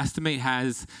do you estimate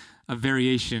has a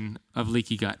variation of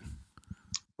leaky gut?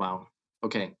 Wow.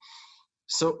 Okay.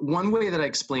 So one way that I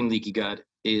explain leaky gut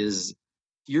is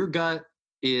your gut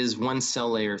is one cell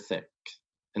layer thick,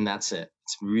 and that's it.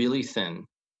 It's really thin,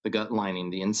 the gut lining,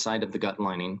 the inside of the gut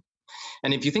lining.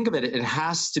 And if you think of it, it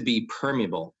has to be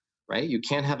permeable, right? You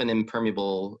can't have an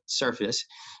impermeable surface.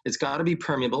 It's got to be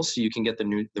permeable so you can get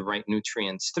the right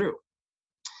nutrients through.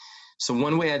 So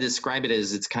one way I describe it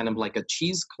is it's kind of like a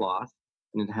cheesecloth,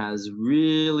 and it has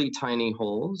really tiny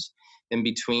holes in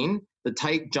between the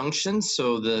tight junctions.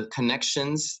 So the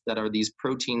connections that are these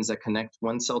proteins that connect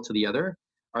one cell to the other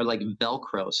are like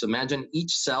Velcro. So imagine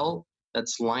each cell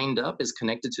that's lined up is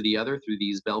connected to the other through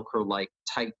these Velcro-like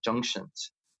tight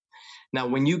junctions. Now,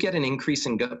 when you get an increase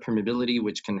in gut permeability,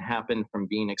 which can happen from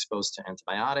being exposed to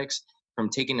antibiotics, from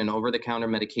taking an over-the-counter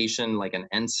medication like an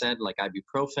NSAID, like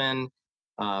ibuprofen,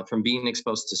 from being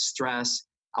exposed to stress,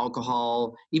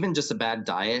 alcohol, even just a bad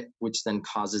diet, which then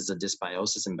causes a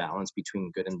dysbiosis imbalance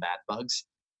between good and bad bugs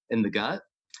in the gut,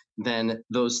 then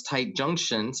those tight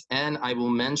junctions, and I will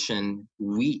mention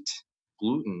wheat,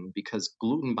 gluten, because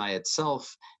gluten by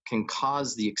itself can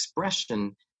cause the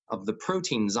expression of the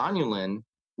protein zonulin,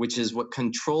 which is what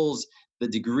controls the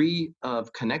degree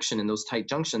of connection in those tight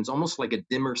junctions, almost like a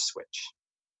dimmer switch.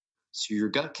 So your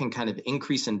gut can kind of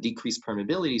increase and decrease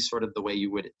permeability, sort of the way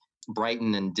you would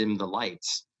brighten and dim the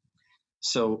lights.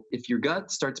 So if your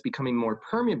gut starts becoming more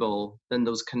permeable, then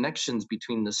those connections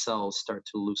between the cells start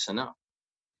to loosen up.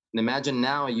 And imagine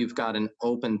now you've got an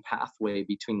open pathway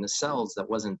between the cells that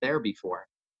wasn't there before.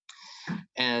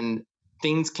 And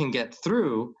things can get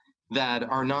through that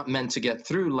are not meant to get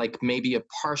through, like maybe a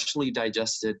partially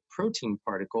digested protein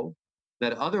particle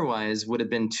that otherwise would have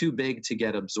been too big to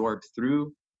get absorbed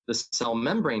through the cell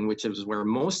membrane, which is where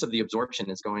most of the absorption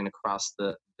is going across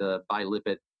the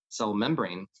bilipid cell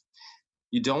membrane.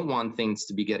 You don't want things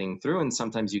to be getting through, and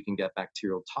sometimes you can get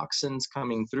bacterial toxins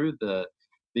coming through. The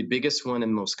biggest one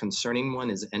and most concerning one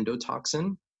is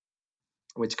endotoxin,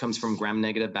 which comes from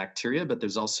gram-negative bacteria, but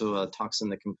there's also a toxin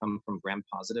that can come from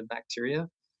gram-positive bacteria.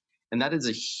 And that is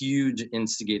a huge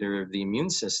instigator of the immune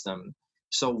system.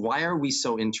 So why are we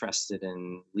so interested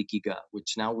in leaky gut,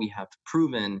 which now we have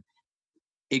proven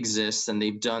exists, and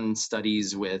they've done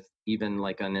studies with even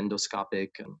like an endoscopic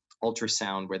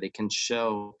ultrasound where they can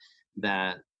show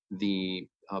that the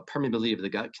permeability of the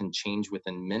gut can change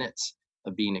within minutes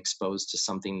of being exposed to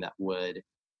something that would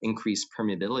increase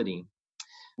permeability.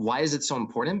 Why is it so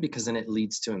important? Because then it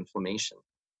leads to inflammation.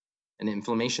 And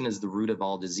inflammation is the root of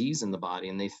all disease in the body.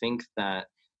 And they think that,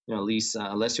 at least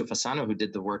Alessio Fasano, who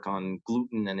did the work on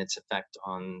gluten and its effect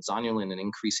on zonulin and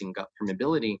increasing gut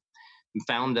permeability,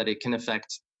 found that it can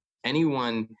affect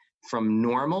anyone from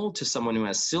normal to someone who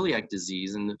has celiac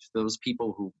disease. And those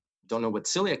people who don't know what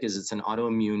celiac is, it's an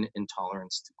autoimmune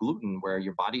intolerance to gluten where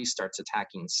your body starts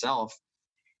attacking self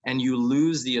and you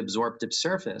lose the absorptive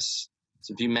surface.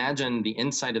 So if you imagine the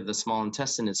inside of the small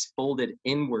intestine is folded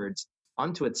inwards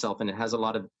onto itself, and it has a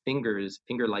lot of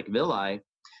finger-like villi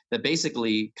that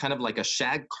basically, kind of like a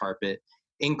shag carpet,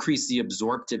 increase the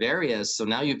absorptive areas. So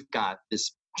now you've got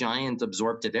this giant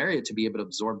absorptive area to be able to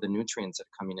absorb the nutrients that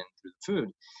are coming in through the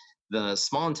food. The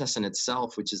small intestine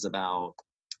itself, which is about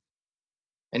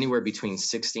anywhere between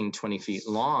 16, 20 feet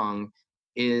long,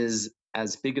 is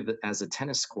as big as a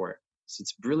tennis court. So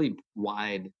it's really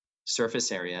wide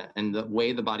surface area. And the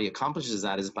way the body accomplishes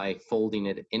that is by folding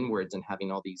it inwards and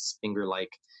having all these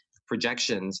finger-like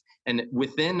projections. And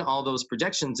within all those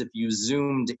projections, if you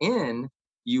zoomed in,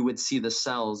 you would see the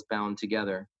cells bound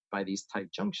together by these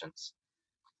tight junctions.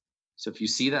 So if you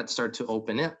see that start to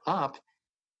open it up,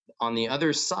 on the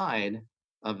other side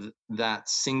of that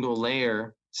single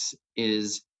layer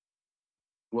is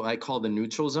what I call the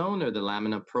neutral zone, or the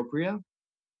lamina propria.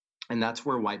 And that's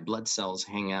where white blood cells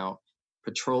hang out,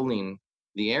 patrolling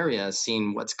the area,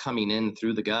 seeing what's coming in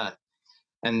through the gut.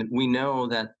 And we know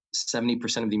that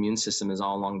 70% of the immune system is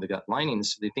all along the gut lining.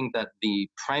 So they think that the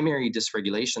primary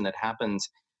dysregulation that happens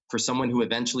for someone who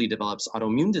eventually develops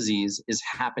autoimmune disease is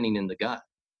happening in the gut.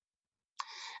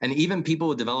 And even people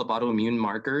who develop autoimmune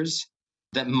markers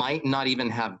that might not even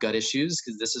have gut issues,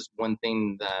 because this is one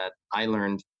thing that I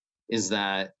learned, is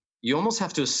that you almost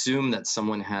have to assume that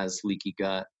someone has leaky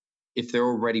gut if they're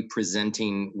already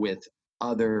presenting with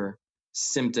other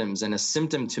symptoms. And a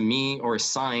symptom to me, or a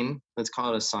sign, let's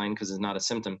call it a sign because it's not a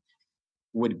symptom,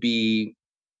 would be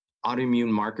autoimmune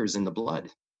markers in the blood,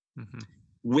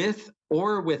 with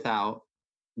or without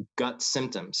gut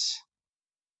symptoms.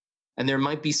 And there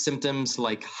might be symptoms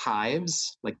like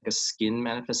hives, like a skin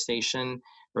manifestation,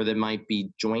 or there might be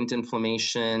joint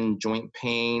inflammation, joint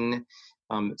pain.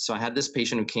 So I had this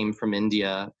patient who came from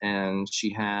India, and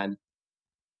she had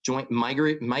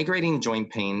migrating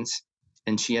joint pains,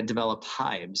 and she had developed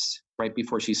hives right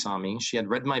before she saw me. She had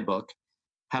read my book,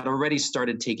 had already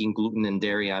started taking gluten and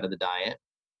dairy out of the diet,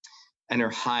 and her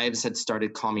hives had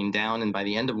started calming down. And by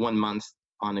the end of 1 month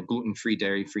on a gluten-free,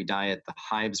 dairy-free diet, the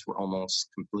hives were almost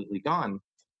completely gone.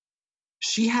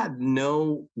 She had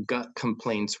no gut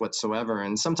complaints whatsoever.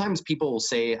 And sometimes people will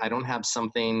say, I don't have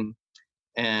something,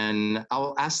 and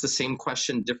I'll ask the same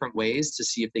question different ways to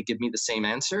see if they give me the same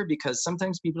answer, because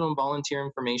sometimes people don't volunteer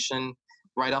information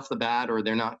right off the bat, or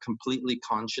they're not completely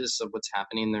conscious of what's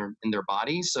happening in their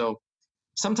body. So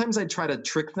sometimes I try to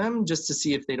trick them just to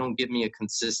see if they don't give me a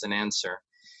consistent answer.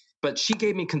 But she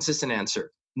gave me a consistent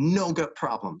answer. No gut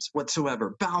problems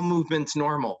whatsoever. Bowel movements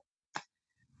normal.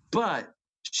 But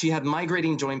she had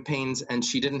migrating joint pains, and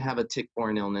she didn't have a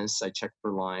tick-borne illness. I checked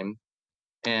for Lyme.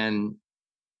 And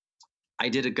I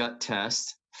did a gut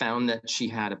test, found that she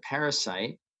had a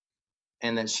parasite,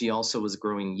 and that she also was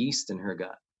growing yeast in her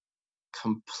gut.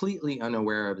 Completely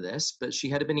unaware of this, but she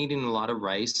had been eating a lot of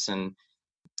rice and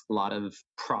a lot of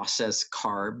processed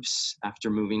carbs after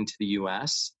moving to the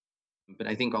US. But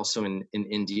I think also in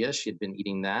India, she had been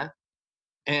eating that.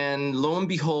 And lo and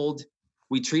behold,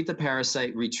 we treat the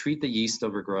parasite, we treat the yeast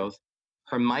overgrowth.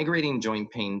 Her migrating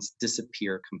joint pains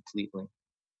disappear completely.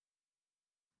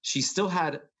 She still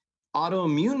had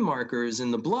autoimmune markers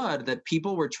in the blood that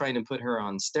people were trying to put her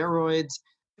on steroids.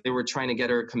 They were trying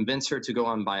to convince her to go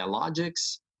on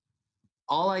biologics.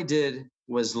 All I did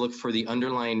was look for the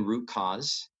underlying root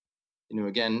cause.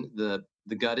 Again, the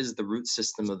gut is the root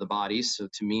system of the body. So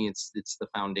to me, it's the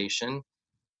foundation.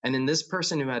 And in this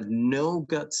person who had no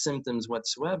gut symptoms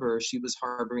whatsoever, she was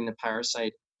harboring a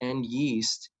parasite and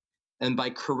yeast. And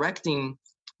by correcting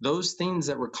those things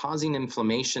that were causing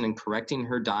inflammation and correcting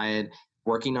her diet,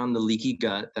 working on the leaky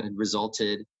gut that had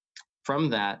resulted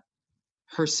from that,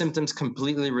 her symptoms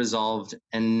completely resolved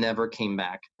and never came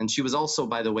back. And she was also,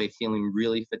 by the way, feeling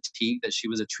really fatigued that she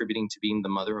was attributing to being the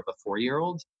mother of a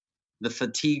 4-year-old. The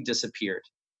fatigue disappeared.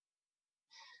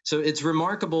 So it's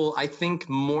remarkable. I think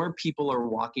more people are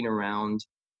walking around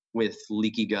with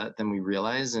leaky gut than we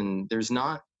realize. And there's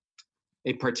not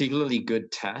a particularly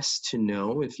good test to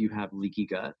know if you have leaky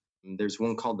gut. There's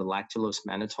one called the lactulose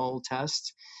mannitol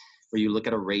test, where you look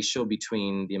at a ratio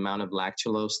between the amount of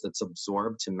lactulose that's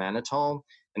absorbed to mannitol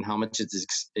and how much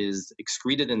is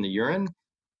excreted in the urine.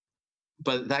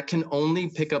 But that can only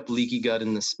pick up leaky gut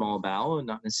in the small bowel and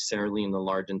not necessarily in the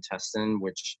large intestine,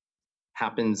 which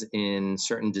happens in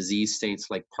certain disease states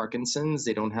like Parkinson's.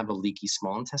 They don't have a leaky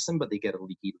small intestine, but they get a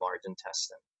leaky large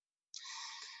intestine.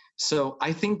 So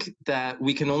I think that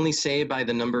we can only say by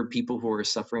the number of people who are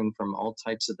suffering from all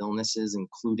types of illnesses,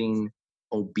 including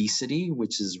obesity,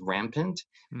 which is rampant,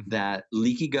 that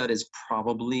leaky gut is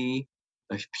probably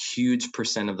a huge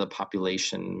percent of the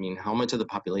population. I mean, how much of the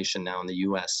population now in the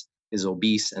US is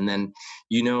obese? And then,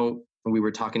 we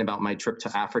were talking about my trip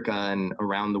to Africa and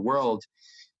around the world.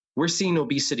 We're seeing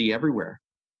obesity everywhere.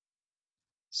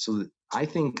 So I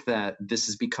think that this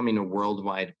is becoming a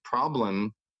worldwide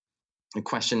problem. The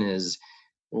question is,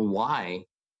 well, why?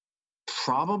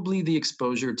 Probably the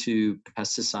exposure to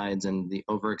pesticides and the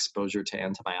overexposure to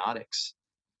antibiotics.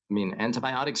 I mean,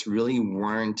 antibiotics really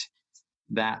weren't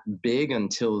that big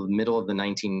until the middle of the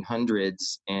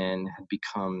 1900s and had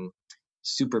become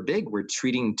super big. We're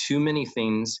treating too many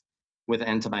things with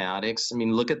antibiotics. I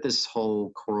mean, look at this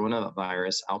whole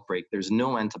coronavirus outbreak. There's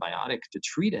no antibiotic to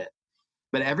treat it,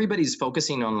 but everybody's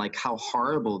focusing on like how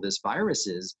horrible this virus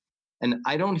is. And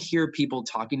I don't hear people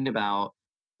talking about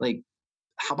like,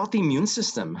 how about the immune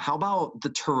system? How about the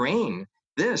terrain?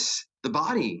 The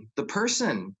body, the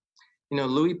person.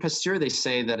 Louis Pasteur, they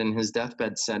say that in his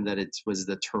deathbed said that it was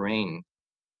the terrain,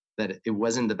 that it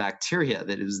wasn't the bacteria,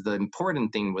 that it was the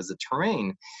important thing was the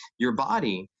terrain, your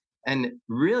body. And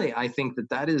really, I think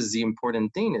that is the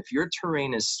important thing. If your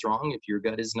terrain is strong, if your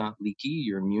gut is not leaky,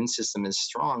 your immune system is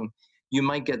strong, you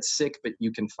might get sick, but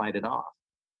you can fight it off.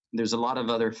 There's a lot of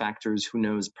other factors, who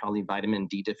knows, probably vitamin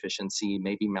D deficiency,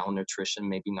 maybe malnutrition,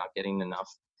 maybe not getting enough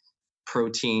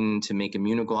protein to make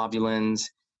immunoglobulins.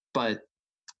 But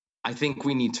I think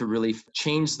we need to really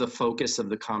change the focus of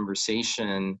the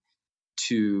conversation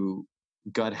to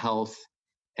gut health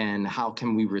and how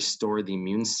can we restore the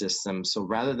immune system. So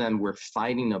rather than we're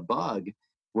fighting a bug,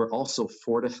 we're also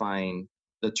fortifying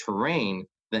the terrain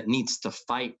that needs to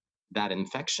fight that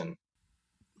infection.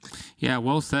 Yeah,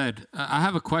 well said. I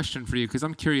have a question for you because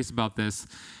I'm curious about this.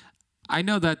 I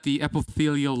know that the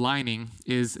epithelial lining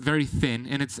is very thin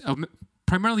and it's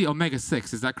primarily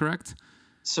omega-6. Is that correct?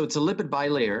 So it's a lipid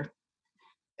bilayer,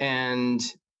 and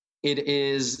it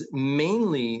is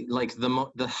mainly like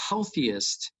the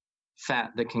healthiest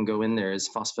fat that can go in there is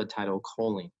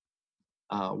phosphatidylcholine,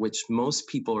 which most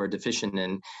people are deficient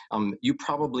in. You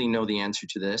probably know the answer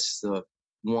to this. The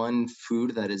one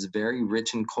food that is very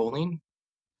rich in choline?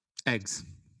 Eggs.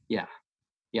 Yeah.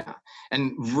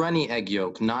 And runny egg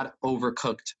yolk, not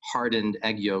overcooked, hardened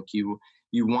egg yolk. You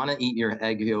want to eat your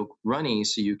egg yolk runny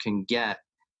so you can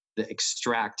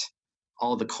extract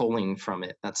all the choline from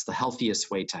it. That's the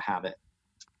healthiest way to have it.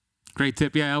 Great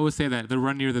tip. Yeah, I always say that. The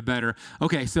runnier, the better.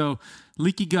 Okay, so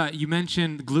leaky gut, you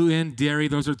mentioned gluten, dairy.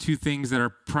 Those are two things that are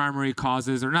primary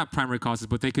causes, or not primary causes,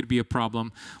 but they could be a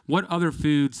problem. What other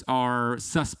foods are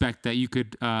suspect that you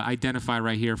could identify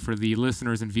right here for the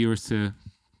listeners and viewers to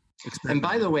experiment? And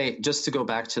by the way, just to go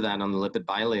back to that on the lipid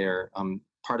bilayer,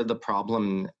 part of the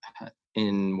problem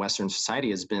in Western society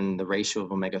has been the ratio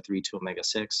of omega-3 to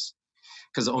omega-6,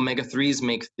 because omega-3s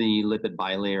make the lipid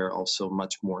bilayer also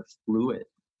much more fluid.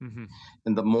 Mm-hmm.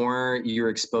 And the more you're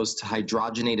exposed to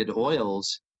hydrogenated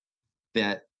oils,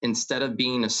 that instead of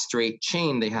being a straight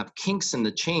chain, they have kinks in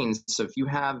the chains. So if you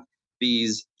have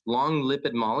these long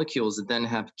lipid molecules that then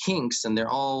have kinks and they're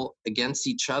all against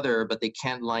each other, but they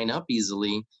can't line up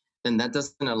easily, then that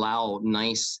doesn't allow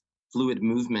nice fluid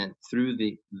movement through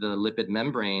the lipid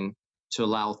membrane to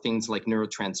allow things like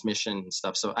neurotransmission and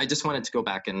stuff. So I just wanted to go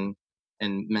back and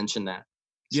mention that.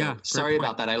 So, yeah. Sorry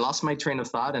about that. I lost my train of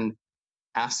thought, and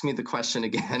Ask me the question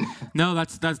again. No,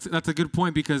 that's a good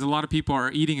point, because a lot of people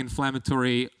are eating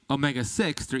inflammatory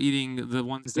omega-6. They're eating the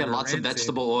ones that Yeah, are lots of rancid.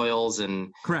 vegetable oils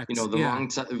and Correct. the Yeah.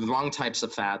 wrong types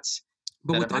of fats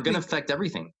But that are going to affect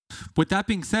everything. With that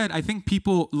being said, I think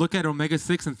people look at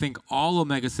omega-6 and think all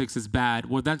omega-6 is bad.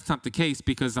 Well, that's not the case,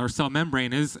 because our cell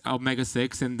membrane is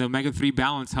omega-6, and the omega-3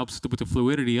 balance helps with the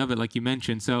fluidity of it, like you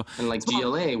mentioned. So, and like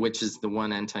GLA, which is the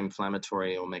one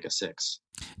anti-inflammatory omega-6.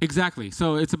 Exactly.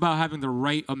 So it's about having the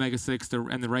right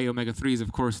omega-6 and the right omega-3s,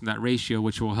 of course, in that ratio,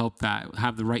 which will help that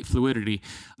have the right fluidity.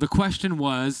 The question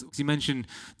was, you mentioned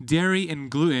dairy and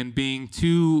gluten being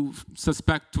two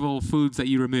suspectable foods that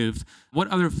you removed. What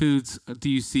other foods do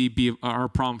you see are a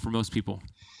problem for most people?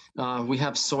 We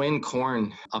have soy and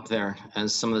corn up there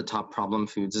as some of the top problem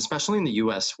foods, especially in the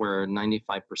US, where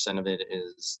 95% of it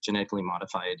is genetically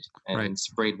modified and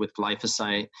sprayed with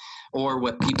glyphosate. Or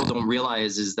what people don't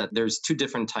realize is that there's two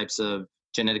different types of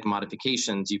genetic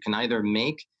modifications. You can either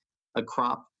make a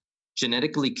crop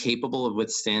genetically capable of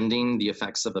withstanding the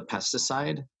effects of a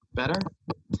pesticide better,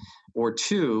 or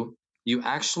two, you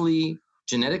actually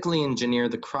genetically engineer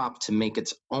the crop to make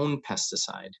its own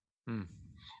pesticide. Mm.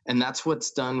 And that's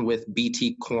what's done with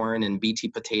BT corn and BT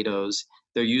potatoes.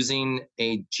 They're using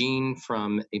a gene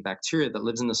from a bacteria that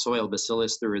lives in the soil,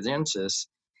 Bacillus thuringiensis,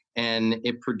 and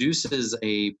it produces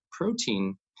a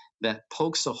protein that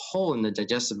pokes a hole in the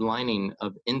digestive lining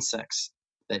of insects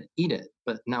that eat it.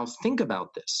 But now think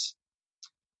about this.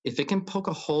 If it can poke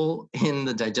a hole in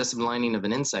the digestive lining of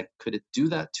an insect, could it do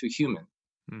that to a human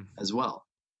as well?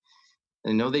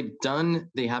 I know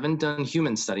they haven't done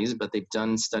human studies, but they've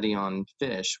done study on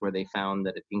fish where they found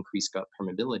that it increased gut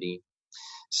permeability.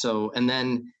 So, and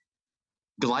then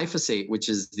glyphosate, which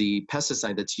is the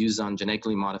pesticide that's used on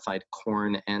genetically modified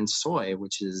corn and soy,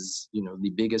 which is,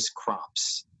 the biggest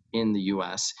crops in the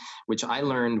US, which I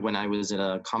learned when I was at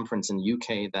a conference in the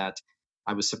UK, that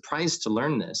I was surprised to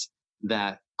learn this,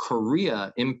 that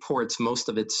Korea imports most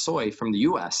of its soy from the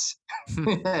US.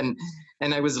 and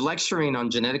I was lecturing on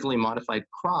genetically modified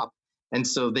crop. And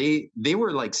so they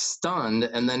were like stunned,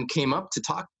 and then came up to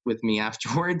talk with me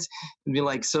afterwards and be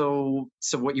like, so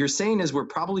what you're saying is we're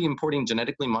probably importing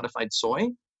genetically modified soy?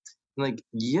 I'm like,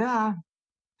 yeah,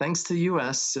 thanks to the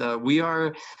US. We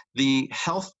are the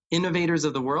health innovators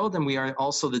of the world, and we are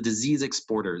also the disease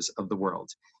exporters of the world.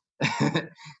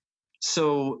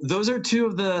 So those are two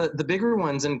of the bigger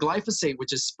ones. And glyphosate,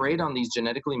 which is sprayed on these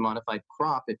genetically modified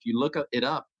crop, if you look it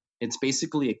up, it's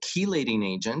basically a chelating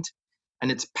agent,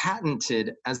 and it's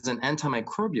patented as an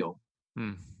antimicrobial.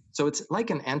 So it's like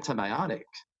an antibiotic.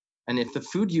 And if the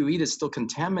food you eat is still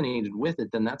contaminated with it,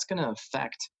 then that's going to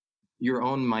affect your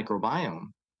own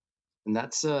microbiome. And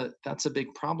that's a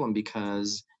big problem,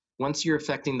 because once you're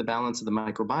affecting the balance of the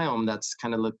microbiome, that's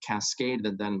kind of a cascade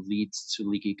that then leads to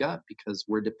leaky gut, because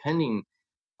we're depending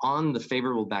on the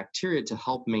favorable bacteria to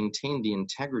help maintain the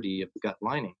integrity of the gut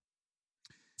lining.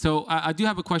 So I do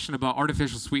have a question about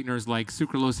artificial sweeteners like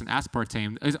sucralose and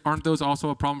aspartame. Aren't those also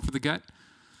a problem for the gut?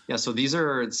 Yeah, so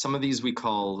some of these we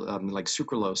call like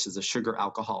sucralose is a sugar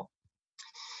alcohol.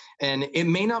 And it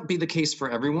may not be the case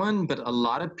for everyone, but a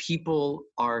lot of people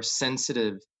are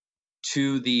sensitive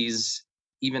to these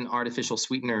even artificial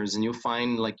sweeteners. And you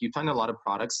find a lot of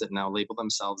products that now label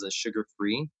themselves as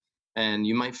sugar-free. And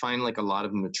you might find like a lot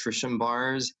of nutrition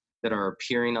bars that are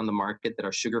appearing on the market that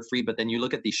are sugar-free. But then you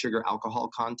look at the sugar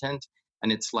alcohol content,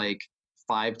 and it's like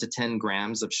 5 to 10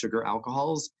 grams of sugar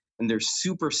alcohols, and they're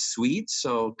super sweet.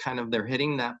 So kind of they're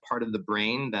hitting that part of the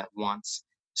brain that wants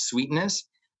sweetness.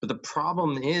 But the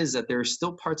problem is that there are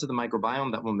still parts of the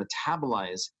microbiome that will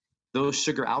metabolize those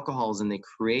sugar alcohols, and they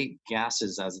create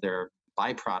gases as their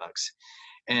byproducts.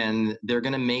 And they're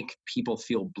going to make people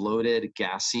feel bloated,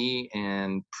 gassy,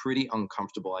 and pretty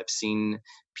uncomfortable. I've seen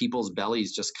people's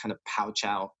bellies just kind of pouch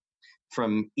out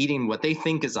from eating what they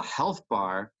think is a health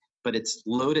bar, but it's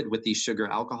loaded with these sugar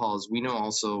alcohols. We know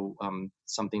also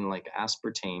something like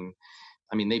aspartame.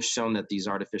 I mean, they've shown that these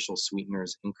artificial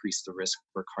sweeteners increase the risk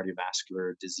for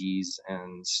cardiovascular disease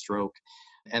and stroke,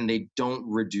 and they don't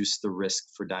reduce the risk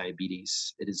for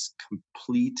diabetes. It is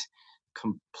complete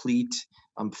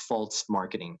false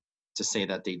marketing to say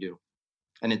that they do.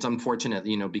 And it's unfortunate,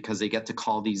 because they get to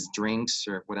call these drinks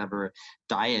or whatever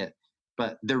diet,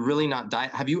 but they're really not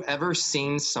diet. Have you ever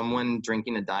seen someone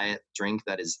drinking a diet drink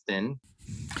that is thin?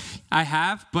 I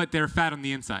have, but they're fat on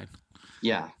the inside.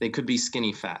 Yeah, they could be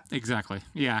skinny fat. Exactly.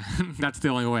 Yeah, that's the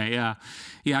only way.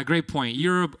 Yeah, great point.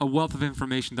 You're a wealth of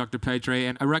information, Dr. Pedre,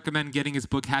 and I recommend getting his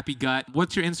book, Happy Gut.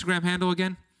 What's your Instagram handle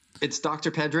again? It's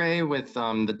Dr. Pedre with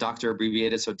the doctor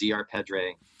abbreviated, so Dr.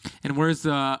 Pedre. And where's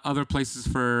other places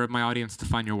for my audience to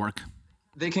find your work?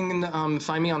 They can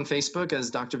find me on Facebook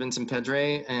as Dr. Vincent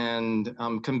Pedre, and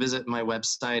come visit my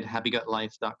website,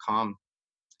 happygutlife.com.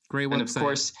 Great And of website.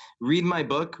 course, read my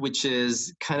book, which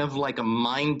is kind of like a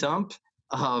mind dump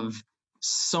of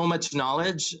so much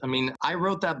knowledge. I mean, I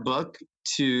wrote that book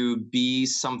to be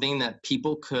something that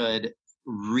people could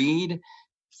read,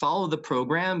 follow the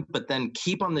program, but then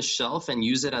keep on the shelf and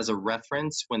use it as a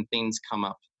reference when things come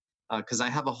up. Because I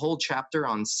have a whole chapter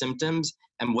on symptoms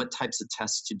and what types of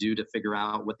tests to do to figure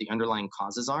out what the underlying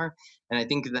causes are. And I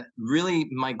think that really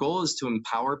my goal is to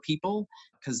empower people,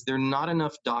 because there are not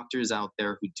enough doctors out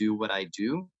there who do what I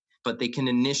do, but they can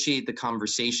initiate the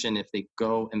conversation if they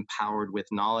go empowered with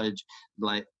knowledge,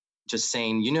 like just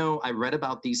saying, I read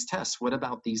about these tests. What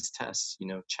about these tests?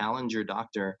 Challenge your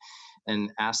doctor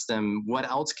and ask them, what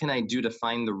else can I do to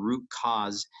find the root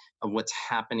cause of what's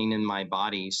happening in my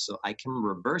body so I can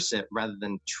reverse it rather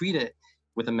than treat it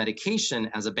with a medication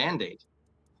as a Band-Aid.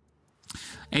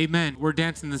 Amen. We're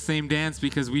dancing the same dance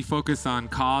because we focus on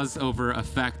cause over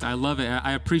effect. I love it.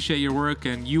 I appreciate your work,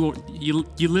 and you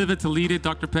live it to lead it,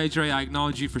 Dr. Pedre. I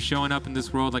acknowledge you for showing up in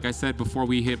this world. Like I said before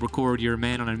we hit record, you're a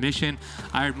man on a mission.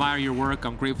 I admire your work.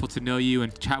 I'm grateful to know you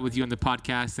and chat with you on the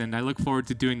podcast, and I look forward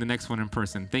to doing the next one in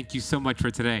person. Thank you so much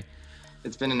for today.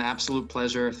 It's been an absolute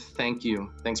pleasure. Thank you.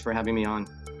 Thanks for having me on.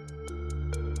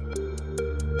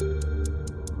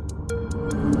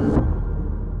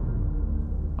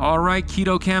 All right,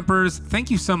 Keto Campers, thank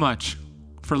you so much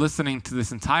for listening to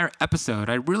this entire episode.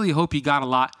 I really hope you got a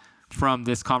lot from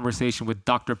this conversation with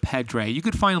Dr. Pedre. You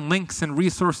could find links and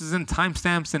resources and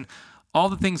timestamps and all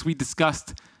the things we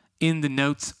discussed in the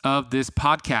notes of this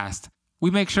podcast. We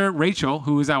make sure Rachel,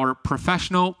 who is our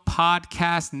professional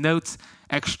podcast notes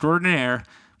extraordinaire,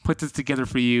 puts this together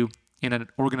for you in an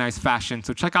organized fashion.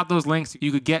 So check out those links.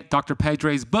 You could get Dr.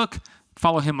 Pedre's book.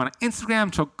 Follow him on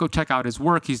Instagram. Go check out his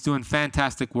work. He's doing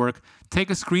fantastic work. Take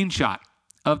a screenshot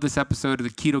of this episode of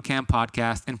the Keto Camp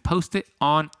podcast and post it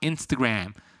on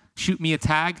Instagram. Shoot me a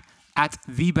tag at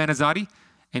 @TheBenazati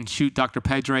and shoot Dr.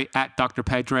 Pedre at Dr.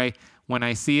 Pedre. When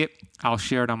I see it, I'll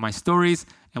share it on my stories,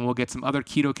 and we'll get some other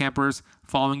Keto Campers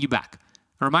following you back.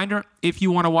 A reminder, if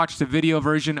you want to watch the video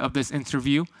version of this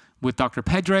interview with Dr.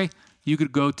 Pedre, you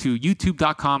could go to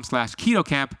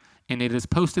youtube.com/KetoCamp, and it is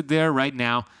posted there right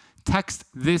now. Text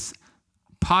this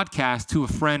podcast to a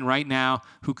friend right now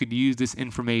who could use this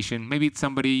information. Maybe it's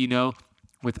somebody you know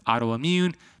with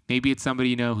autoimmune. Maybe it's somebody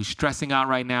you know who's stressing out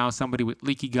right now, somebody with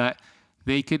leaky gut.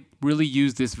 They could really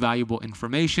use this valuable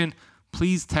information.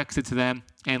 Please text it to them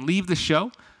and leave the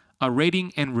show a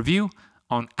rating and review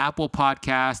on Apple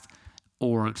Podcast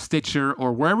or Stitcher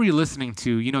or wherever you're listening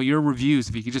to. Your reviews,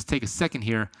 if you could just take a second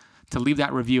here to leave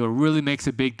that review, it really makes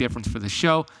a big difference for the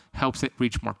show, helps it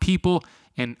reach more people,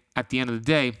 and at the end of the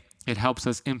day, it helps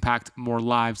us impact more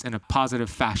lives in a positive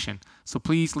fashion. So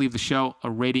please leave the show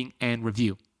a rating and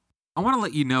review. I want to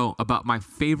let you know about my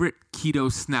favorite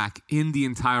keto snack in the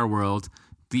entire world,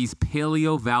 these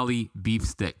Paleo Valley beef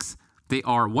sticks. They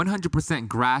are 100%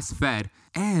 grass-fed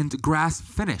and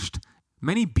grass-finished.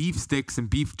 Many beef sticks and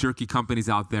beef jerky companies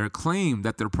out there claim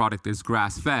that their product is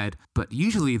grass-fed, but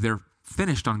usually they're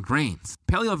finished on grains.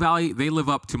 Paleo Valley, they live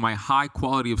up to my high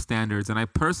quality of standards, and I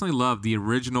personally love the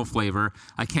original flavor.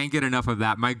 I can't get enough of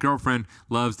that. My girlfriend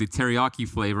loves the teriyaki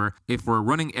flavor. If we're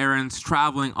running errands,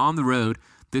 traveling on the road,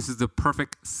 this is the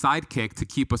perfect sidekick to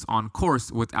keep us on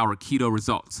course with our keto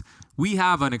results. We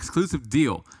have an exclusive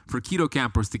deal for Keto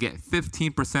Campers to get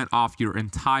 15% off your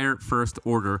entire first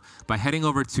order by heading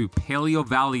over to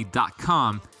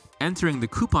paleovalley.com, entering the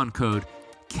coupon code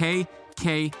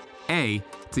KKA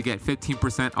to get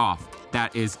 15% off.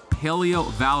 That is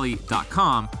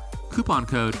paleovalley.com, coupon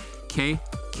code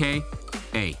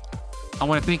KKA. I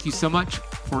want to thank you so much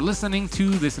for listening to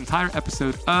this entire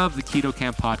episode of the Keto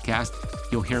Camp podcast.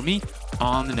 You'll hear me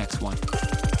on the next one.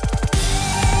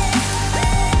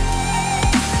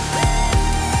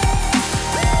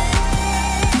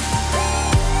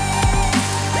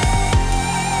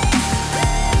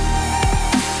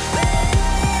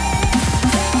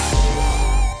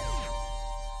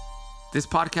 This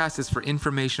podcast is for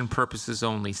information purposes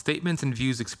only. Statements and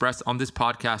views expressed on this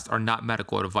podcast are not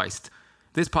medical advice.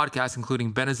 This podcast,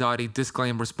 including Benazati,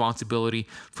 disclaim responsibility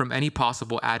from any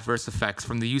possible adverse effects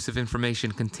from the use of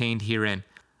information contained herein.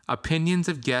 Opinions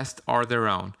of guests are their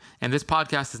own, and this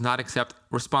podcast does not accept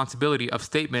responsibility of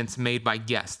statements made by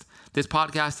guests. This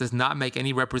podcast does not make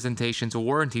any representations or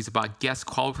warranties about guest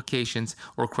qualifications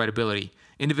or credibility.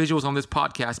 Individuals on this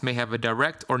podcast may have a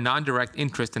direct or non-direct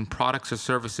interest in products or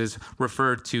services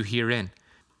referred to herein.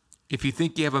 If you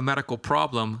think you have a medical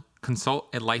problem, consult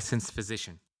a licensed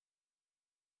physician.